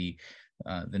not be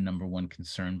the number one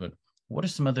concern, but what are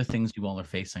some other things you all are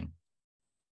facing?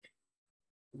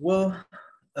 Well,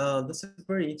 that's a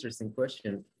very interesting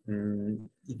question.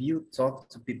 If you talk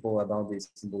to people about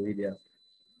this in Bolivia,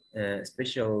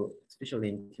 especially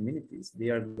in communities, they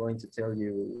are going to tell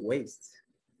you waste.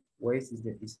 Waste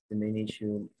is the main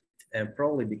issue, and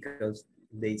probably because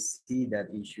they see that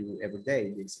issue every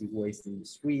day. They see waste in the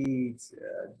streets.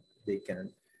 They can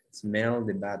smell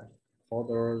the bad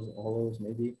odors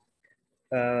maybe.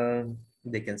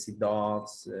 They can see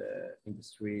dogs in the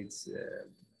streets,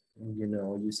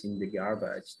 using the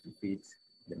garbage to feed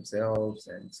themselves,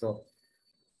 and so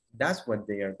that's what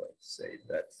they are going to say.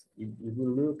 That if we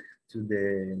look to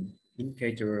the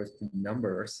indicators, to the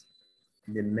numbers,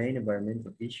 the main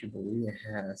environmental issue Bolivia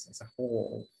has as a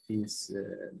whole is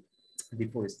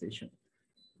deforestation.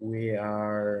 We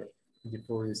are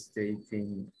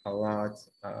deforesting a lot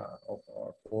of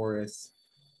our forests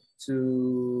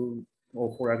to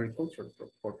or for agricultural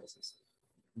purposes.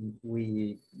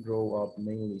 We grow up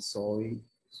mainly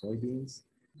soybeans,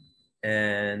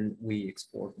 and we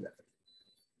export that.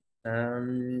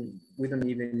 We don't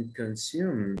even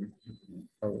consume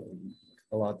a,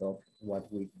 a lot of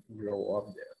what we grow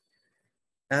up there.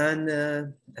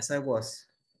 And as I was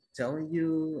telling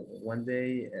you, one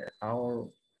day our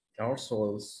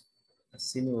soils,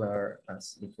 similar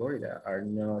as in Florida, are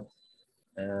not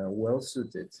well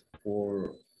suited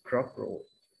for crop growth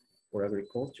for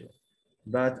agriculture.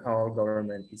 But our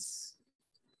government is,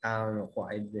 I don't know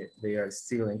why they are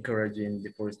still encouraging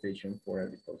deforestation for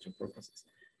agriculture purposes.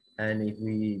 And if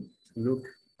we look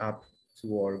up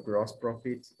to our gross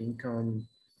profit income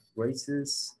rates,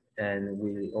 and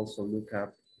we also look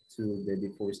up to the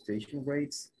deforestation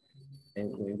rates,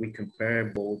 and when we compare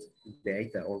both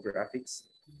data or graphics,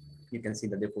 you can see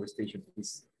that deforestation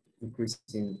is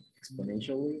increasing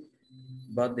exponentially,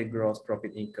 but the gross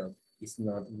profit income is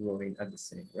not growing at the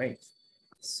same rate.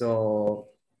 So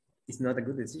it's not a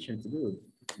good decision to do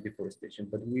deforestation,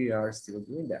 but we are still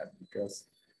doing that because,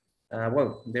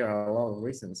 well, there are a lot of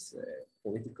reasons,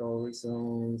 political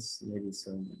reasons, maybe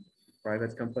some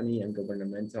private company and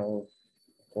governmental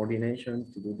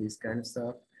coordination to do this kind of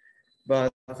stuff.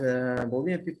 But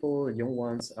Bolivian people, young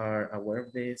ones, are aware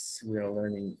of this. We are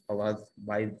learning a lot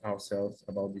by ourselves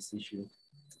about this issue,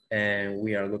 and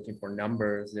we are looking for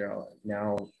numbers. There are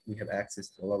now we have access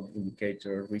to a lot of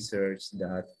indicator research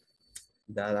that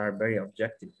are very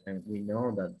objective, and we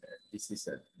know that this is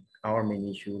our main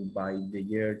issue. By the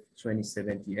year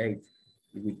 2078,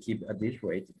 if we keep at this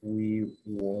rate, we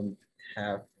won't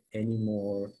have any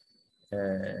more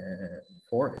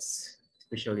forests,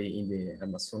 especially in the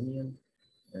Amazonian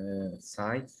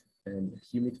side and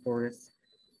humid forests.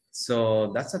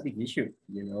 So that's a big issue.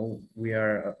 We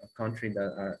are a country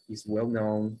that is well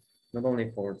known not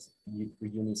only for its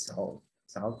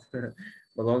south,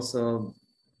 but also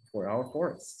for our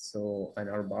forests, so and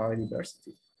our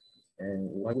biodiversity.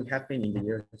 And what will happen in the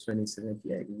year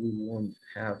 2078? We won't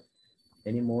have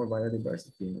any more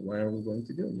biodiversity. What are we going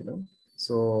to do?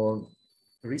 So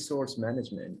resource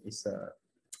management is a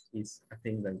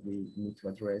thing that we need to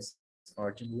address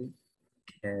urgently.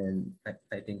 And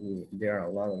I think there are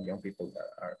a lot of young people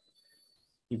that are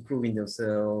improving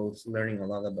themselves, learning a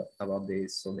lot about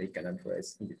this, so they can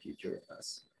address in the future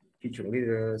as future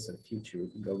leaders and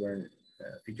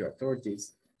future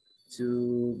authorities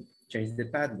to change the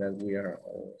path that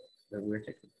we're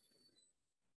taking.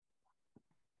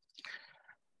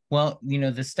 Well,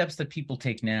 the steps that people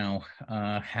take now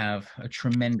have a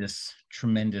tremendous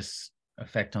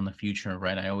effect on the future,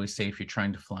 right? I always say if you're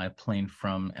trying to fly a plane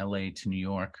from LA to New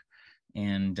York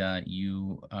and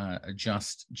you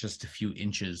adjust just a few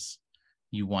inches,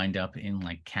 you wind up in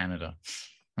like Canada,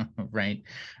 right?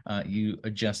 You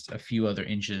adjust a few other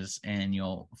inches and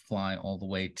you'll fly all the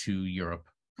way to Europe,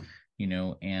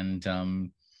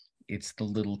 and it's the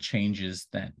little changes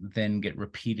that then get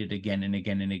repeated again and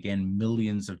again and again,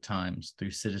 millions of times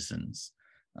through citizens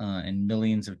and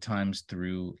millions of times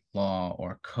through law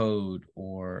or code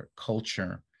or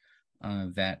culture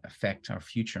that affect our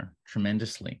future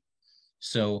tremendously.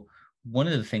 So one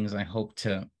of the things I hope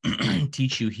to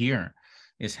teach you here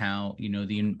is how,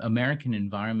 the American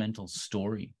environmental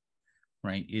story,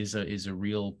 right, is a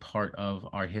real part of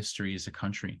our history as a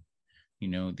country.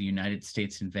 The United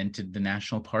States invented the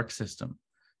national park system.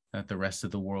 that the rest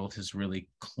of the world has really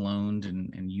cloned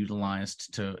and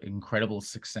utilized to incredible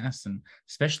success, and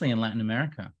especially in Latin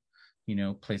America,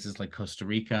 places like Costa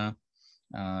Rica,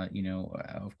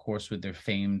 of course, with their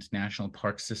famed national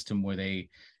park system where they,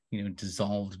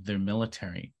 dissolved their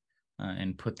military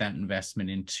and put that investment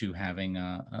into having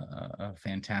a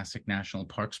fantastic national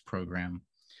parks program.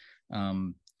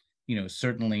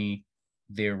 Certainly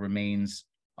there remains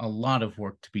a lot of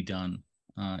work to be done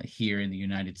here in the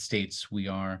United States. We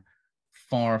are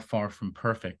far, far from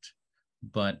perfect,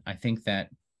 but I think that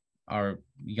our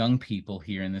young people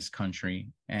here in this country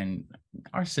and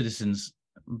our citizens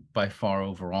by far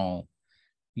overall,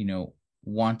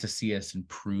 want to see us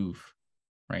improve,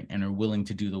 right? And are willing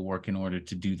to do the work in order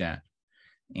to do that.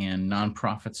 And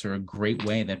nonprofits are a great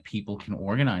way that people can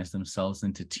organize themselves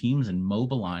into teams and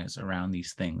mobilize around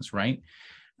these things, right?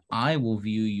 I will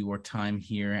view your time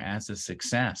here as a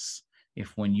success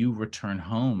if when you return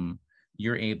home,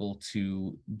 you're able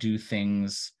to do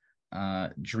things,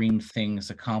 dream things,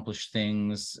 accomplish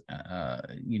things,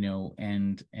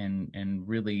 and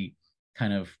really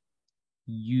kind of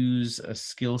use a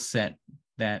skill set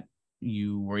that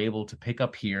you were able to pick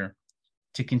up here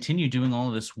to continue doing all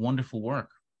of this wonderful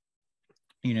work.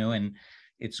 And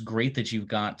it's great that you've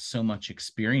got so much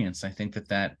experience. I think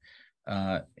that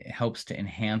helps to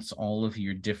enhance all of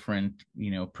your different,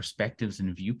 perspectives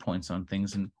and viewpoints on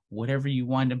things and whatever you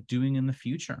wind up doing in the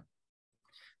future.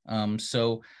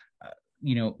 Another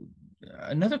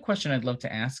question I'd love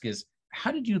to ask is,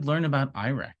 how did you learn about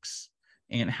IREX?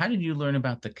 And how did you learn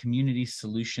about the Community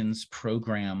Solutions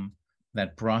program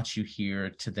that brought you here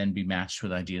to then be matched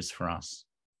with Ideas for Us?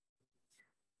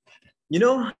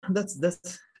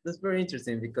 That's very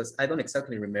interesting, because I don't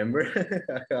exactly remember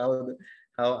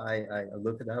how I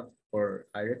looked it up for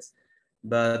IREX,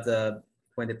 but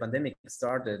when the pandemic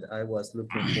started, I was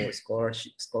looking for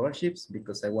scholarships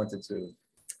because I wanted to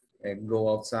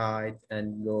go outside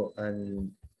and go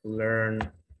and learn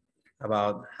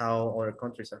about how other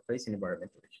countries are facing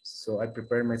environmental issues. So I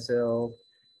prepared myself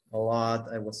a lot.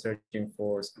 I was searching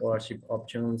for scholarship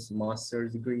options,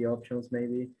 master's degree options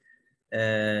maybe,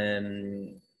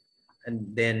 and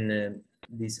then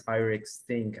this IREX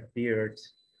thing appeared,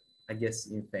 I guess,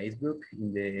 in Facebook,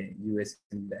 in the US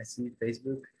Embassy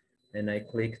Facebook, and I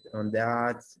clicked on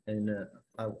that, and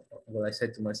I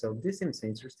said to myself, this seems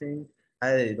interesting.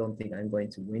 I don't think I'm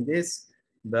going to win this,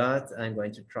 but I'm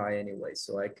going to try anyway,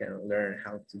 so I can learn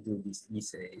how to do these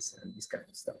essays and this kind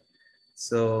of stuff.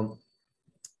 So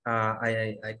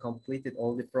I completed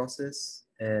all the process,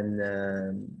 and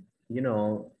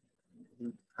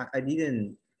I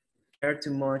didn't care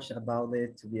too much about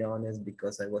it, to be honest,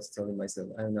 because I was telling myself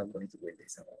I'm not going to win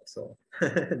this at all, so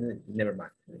never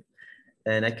mind.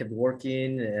 And I kept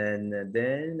working, and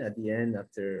then at the end,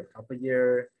 after half a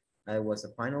year, I was a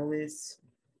finalist.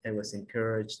 I was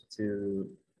encouraged to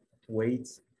wait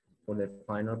for the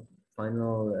final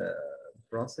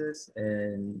process,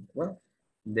 and well,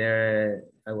 there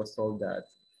I was told that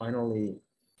finally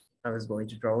I was going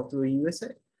to travel to the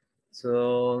USA.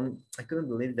 So I couldn't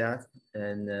believe that,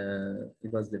 and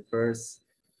it was the first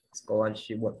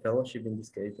scholarship, fellowship in this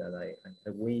case, that I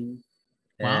win.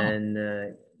 Wow.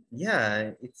 And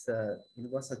yeah, it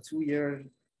was a 2-year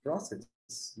process.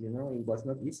 It was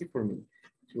not easy for me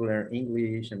to learn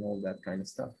English and all that kind of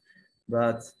stuff.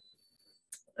 But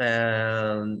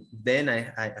then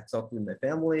I talked with my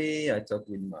family. I talked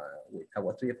with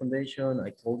Awatuya Foundation.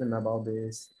 I told them about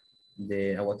this.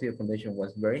 The Awatuya Foundation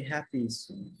was very happy,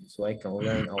 so I can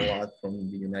learn a lot from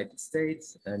the United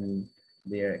States, and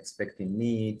they're expecting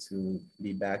me to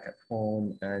be back at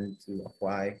home and to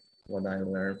apply what I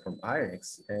learned from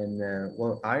IREX. And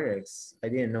well, IREX, I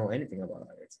didn't know anything about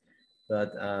IREX,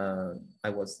 but I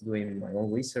was doing my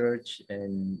own research,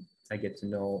 and I get to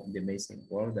know the amazing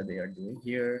work that they are doing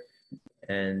here,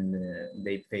 and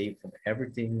they pay for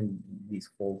everything these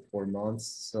whole 4 months.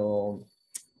 So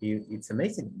it's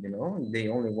amazing, They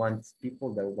only want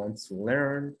people that want to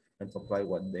learn and to apply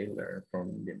what they learn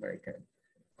from the American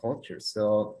culture.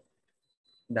 So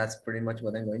that's pretty much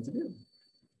what I'm going to do.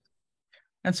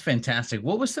 That's fantastic.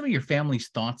 What was some of your family's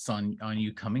thoughts on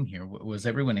you coming here? Was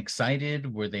everyone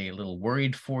excited? Were they a little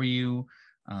worried for you?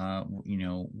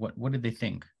 What did they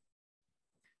think?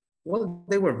 Well,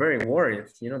 they were very worried.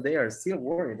 They are still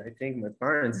worried. I think my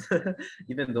parents,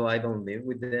 even though I don't live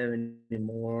with them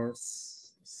anymore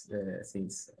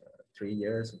since 3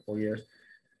 years or 4 years,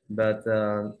 but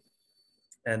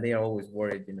and they are always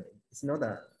worried. It's not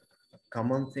a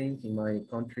common thing in my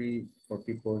country for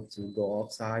people to go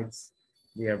outside.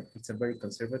 It's a very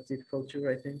conservative culture,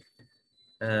 I think.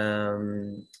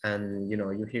 And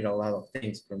you hear a lot of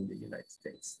things from the United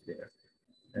States there.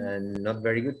 and not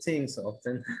very good things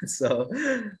often. So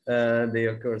they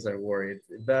of course are worried,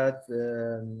 but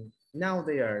now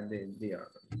they are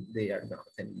not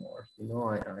anymore. You know,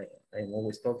 I am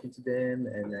always talking to them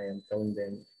and I am telling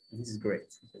them this is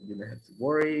great. You don't have to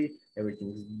worry.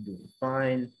 Everything is doing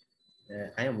fine.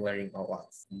 I am learning a lot.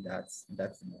 That's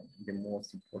the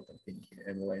most important thing here.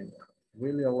 I'm learning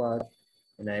really a lot,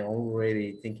 and I'm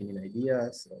already thinking in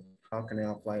ideas of how can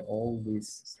I apply all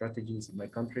these strategies in my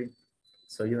country.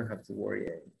 So you don't have to worry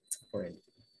for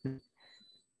anything.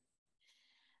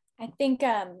 I think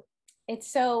it's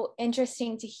so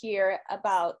interesting to hear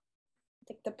about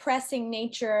the pressing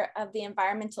nature of the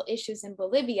environmental issues in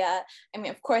Bolivia. I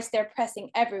mean, of course, they're pressing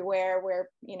everywhere. We're,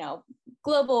 you know,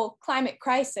 global climate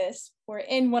crisis. We're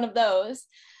in one of those.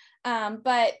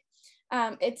 But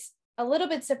it's a little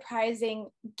bit surprising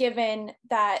given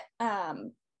that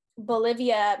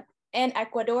Bolivia and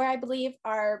Ecuador, I believe,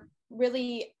 are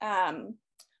really,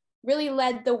 really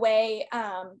led the way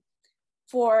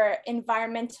for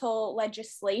environmental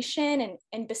legislation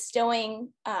and bestowing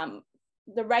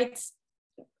the rights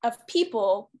of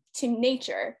people to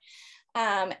nature.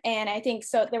 And I think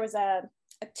so there was a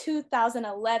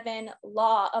 2011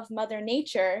 law of Mother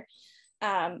Nature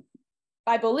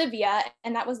by Bolivia,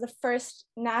 and that was the first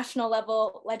national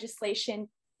level legislation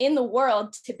in the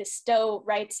world to bestow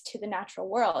rights to the natural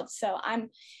world. So I'm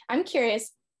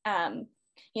curious,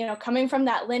 you know, coming from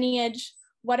that lineage,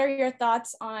 what are your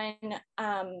thoughts on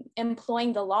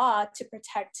employing the law to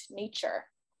protect nature?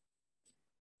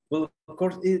 Well, of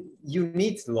course, you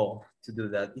need law to do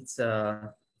that. It's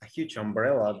a huge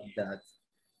umbrella that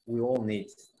we all need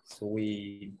so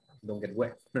we don't get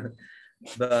wet.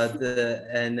 But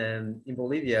in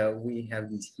Bolivia, we have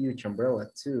this huge umbrella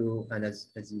too. And as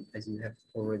you have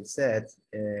already said,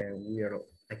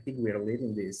 I think we are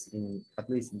leading this at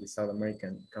least in the South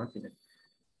American continent.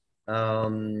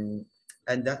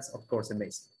 And that's of course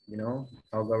amazing. You know,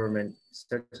 our government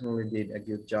certainly did a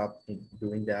good job in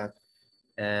doing that,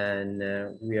 and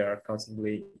we are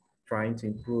constantly trying to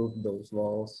improve those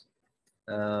laws.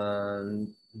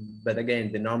 But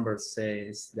again, the numbers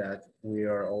says that we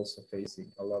are also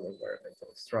facing a lot of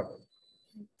environmental struggle,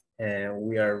 and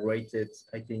we are rated,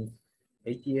 I think,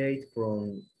 88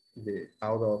 from the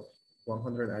out of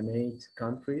 108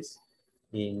 countries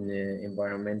in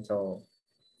environmental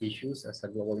issues as a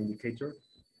global indicator.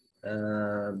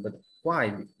 But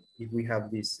why? If we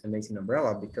have this amazing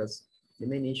umbrella, because the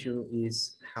main issue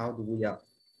is how do we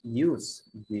use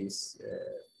these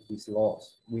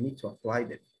laws? We need to apply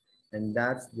them, and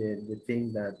that's the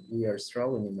thing that we are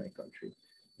struggling in my country.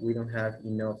 We don't have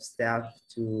enough staff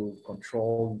to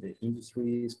control the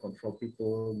industries, control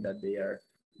people that they are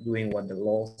doing what the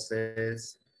law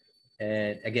says.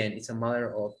 And again, it's a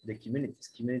matter of the communities.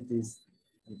 Communities,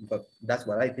 but that's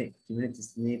what I think.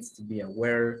 Communities needs to be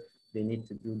aware. They need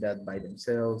to do that by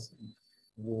themselves.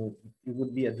 It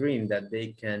would be a dream that they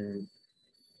can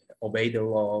obey the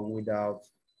law without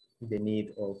the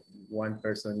need of one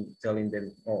person telling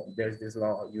them, oh, there's this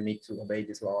law, you need to obey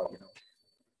this law. You know,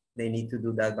 they need to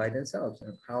do that by themselves.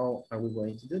 And how are we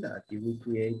going to do that if we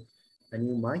create a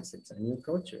new mindset, a new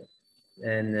culture?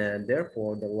 And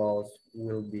therefore the laws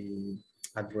will be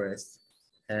addressed.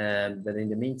 But in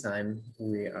the meantime,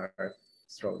 we are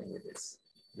struggling with this.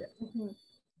 Yeah. Mm-hmm.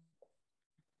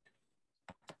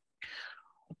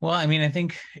 Well, I mean, I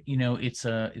think, you know, it's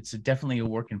definitely a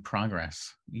work in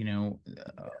progress. You know,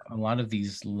 a lot of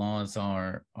these laws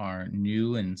are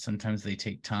new, and sometimes they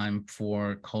take time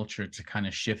for culture to kind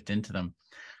of shift into them.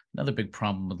 Another big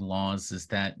problem with laws is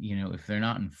that, you know, if they're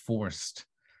not enforced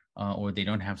or they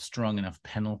don't have strong enough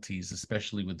penalties,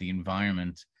 especially with the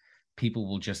environment, people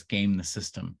will just game the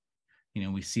system. You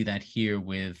know, we see that here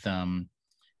with,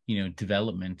 you know,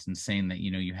 development and saying that,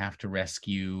 you know, you have to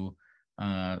rescue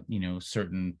you know,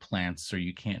 certain plants, or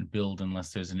you can't build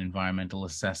unless there's an environmental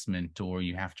assessment, or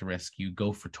you have to rescue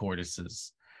gopher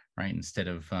tortoises, right? Instead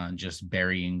of just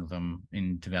burying them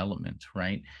in development,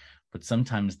 right? But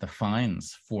sometimes the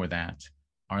fines for that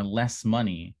are less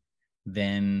money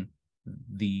than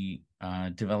the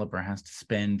developer has to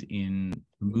spend in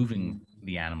moving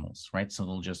the animals, right? So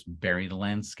they'll just bury the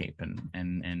landscape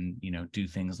and you know, do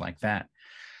things like that.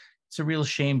 It's a real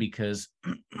shame because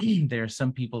there are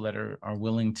some people that are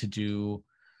willing to do,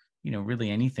 you know, really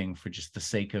anything for just the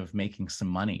sake of making some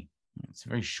money. It's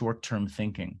very short-term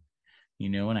thinking, you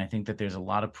know, and I think that there's a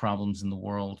lot of problems in the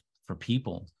world for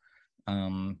people,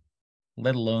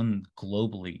 let alone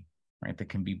globally, right, that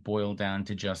can be boiled down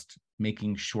to just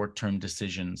making short-term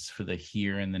decisions for the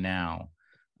here and the now,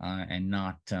 and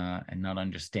not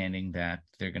understanding that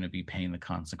they're going to be paying the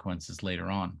consequences later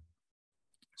on.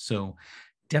 So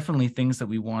definitely things that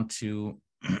we want to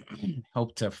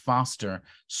help to foster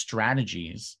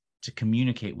strategies to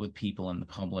communicate with people in the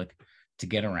public to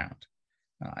get around.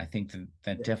 I think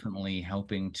that definitely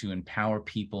helping to empower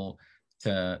people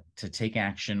to take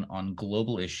action on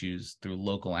global issues through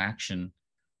local action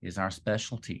is our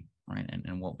specialty, right?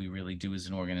 And what we really do as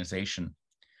an organization.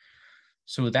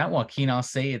 So with that, Joaquin, I'll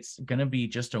say it's going to be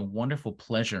just a wonderful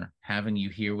pleasure having you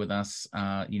here with us.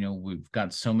 We've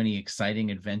got so many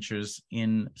exciting adventures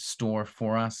in store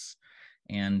for us.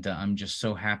 And I'm just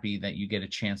so happy that you get a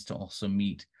chance to also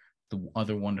meet the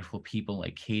other wonderful people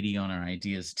like Katie on our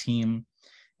ideas team.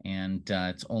 And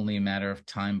it's only a matter of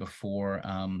time before,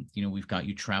 we've got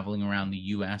you traveling around the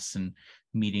U.S. and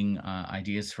meeting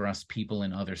ideas for us people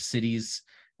in other cities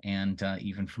and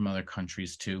even from other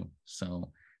countries too. So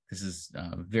this is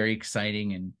very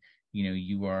exciting. And,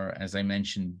 you are, as I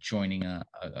mentioned, joining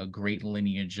a great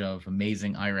lineage of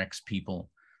amazing IREX people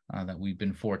that we've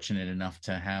been fortunate enough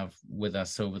to have with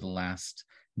us over the last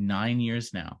 9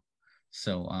 years now.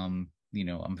 So,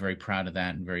 I'm very proud of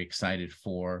that and very excited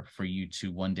for you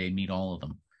to one day meet all of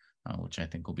them, which I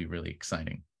think will be really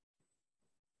exciting.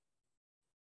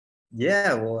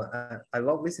 Yeah, well, I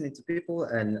love listening to people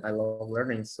and I love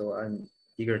learning. So I'm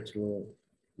eager to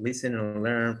listen and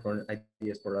learn from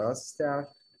ideas for us staff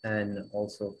and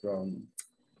also from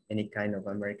any kind of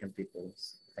American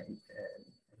peoples.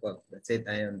 Well, that's it.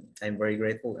 I'm very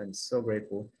grateful and so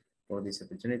grateful for this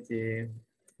opportunity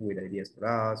with Ideas for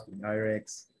Us, with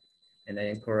IREX. And I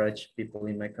encourage people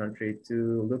in my country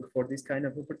to look for this kind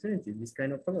of opportunity, this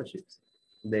kind of fellowships.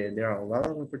 There are a lot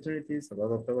of opportunities, a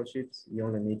lot of fellowships. You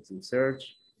only need to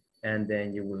search and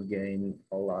then you will gain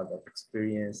a lot of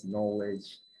experience,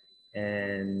 knowledge,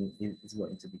 and it's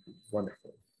going to be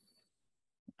wonderful.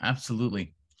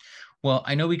 Absolutely. Well,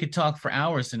 I know we could talk for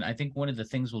hours, and I think one of the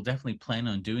things we'll definitely plan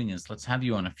on doing is let's have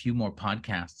you on a few more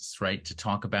podcasts, right, to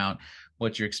talk about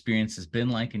what your experience has been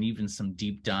like and even some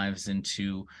deep dives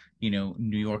into,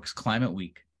 New York's Climate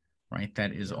Week, right?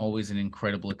 That is always an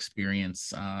incredible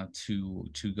experience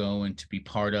to go and to be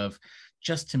part of,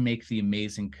 just to make the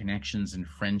amazing connections and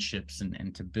friendships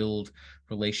and to build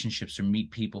relationships or meet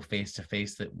people face to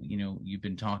face that, you've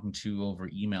been talking to over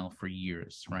email for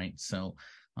years, right? So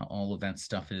all of that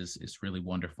stuff is really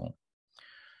wonderful.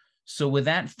 So with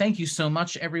that, thank you so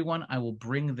much, everyone. I will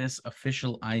bring this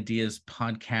official Ideas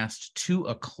podcast to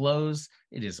a close.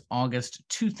 It is August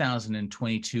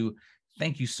 2022.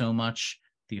 Thank you so much.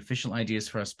 The official Ideas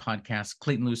for Us podcast,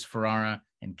 Clayton Luce Ferrara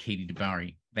and Katie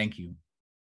DeBari. Thank you.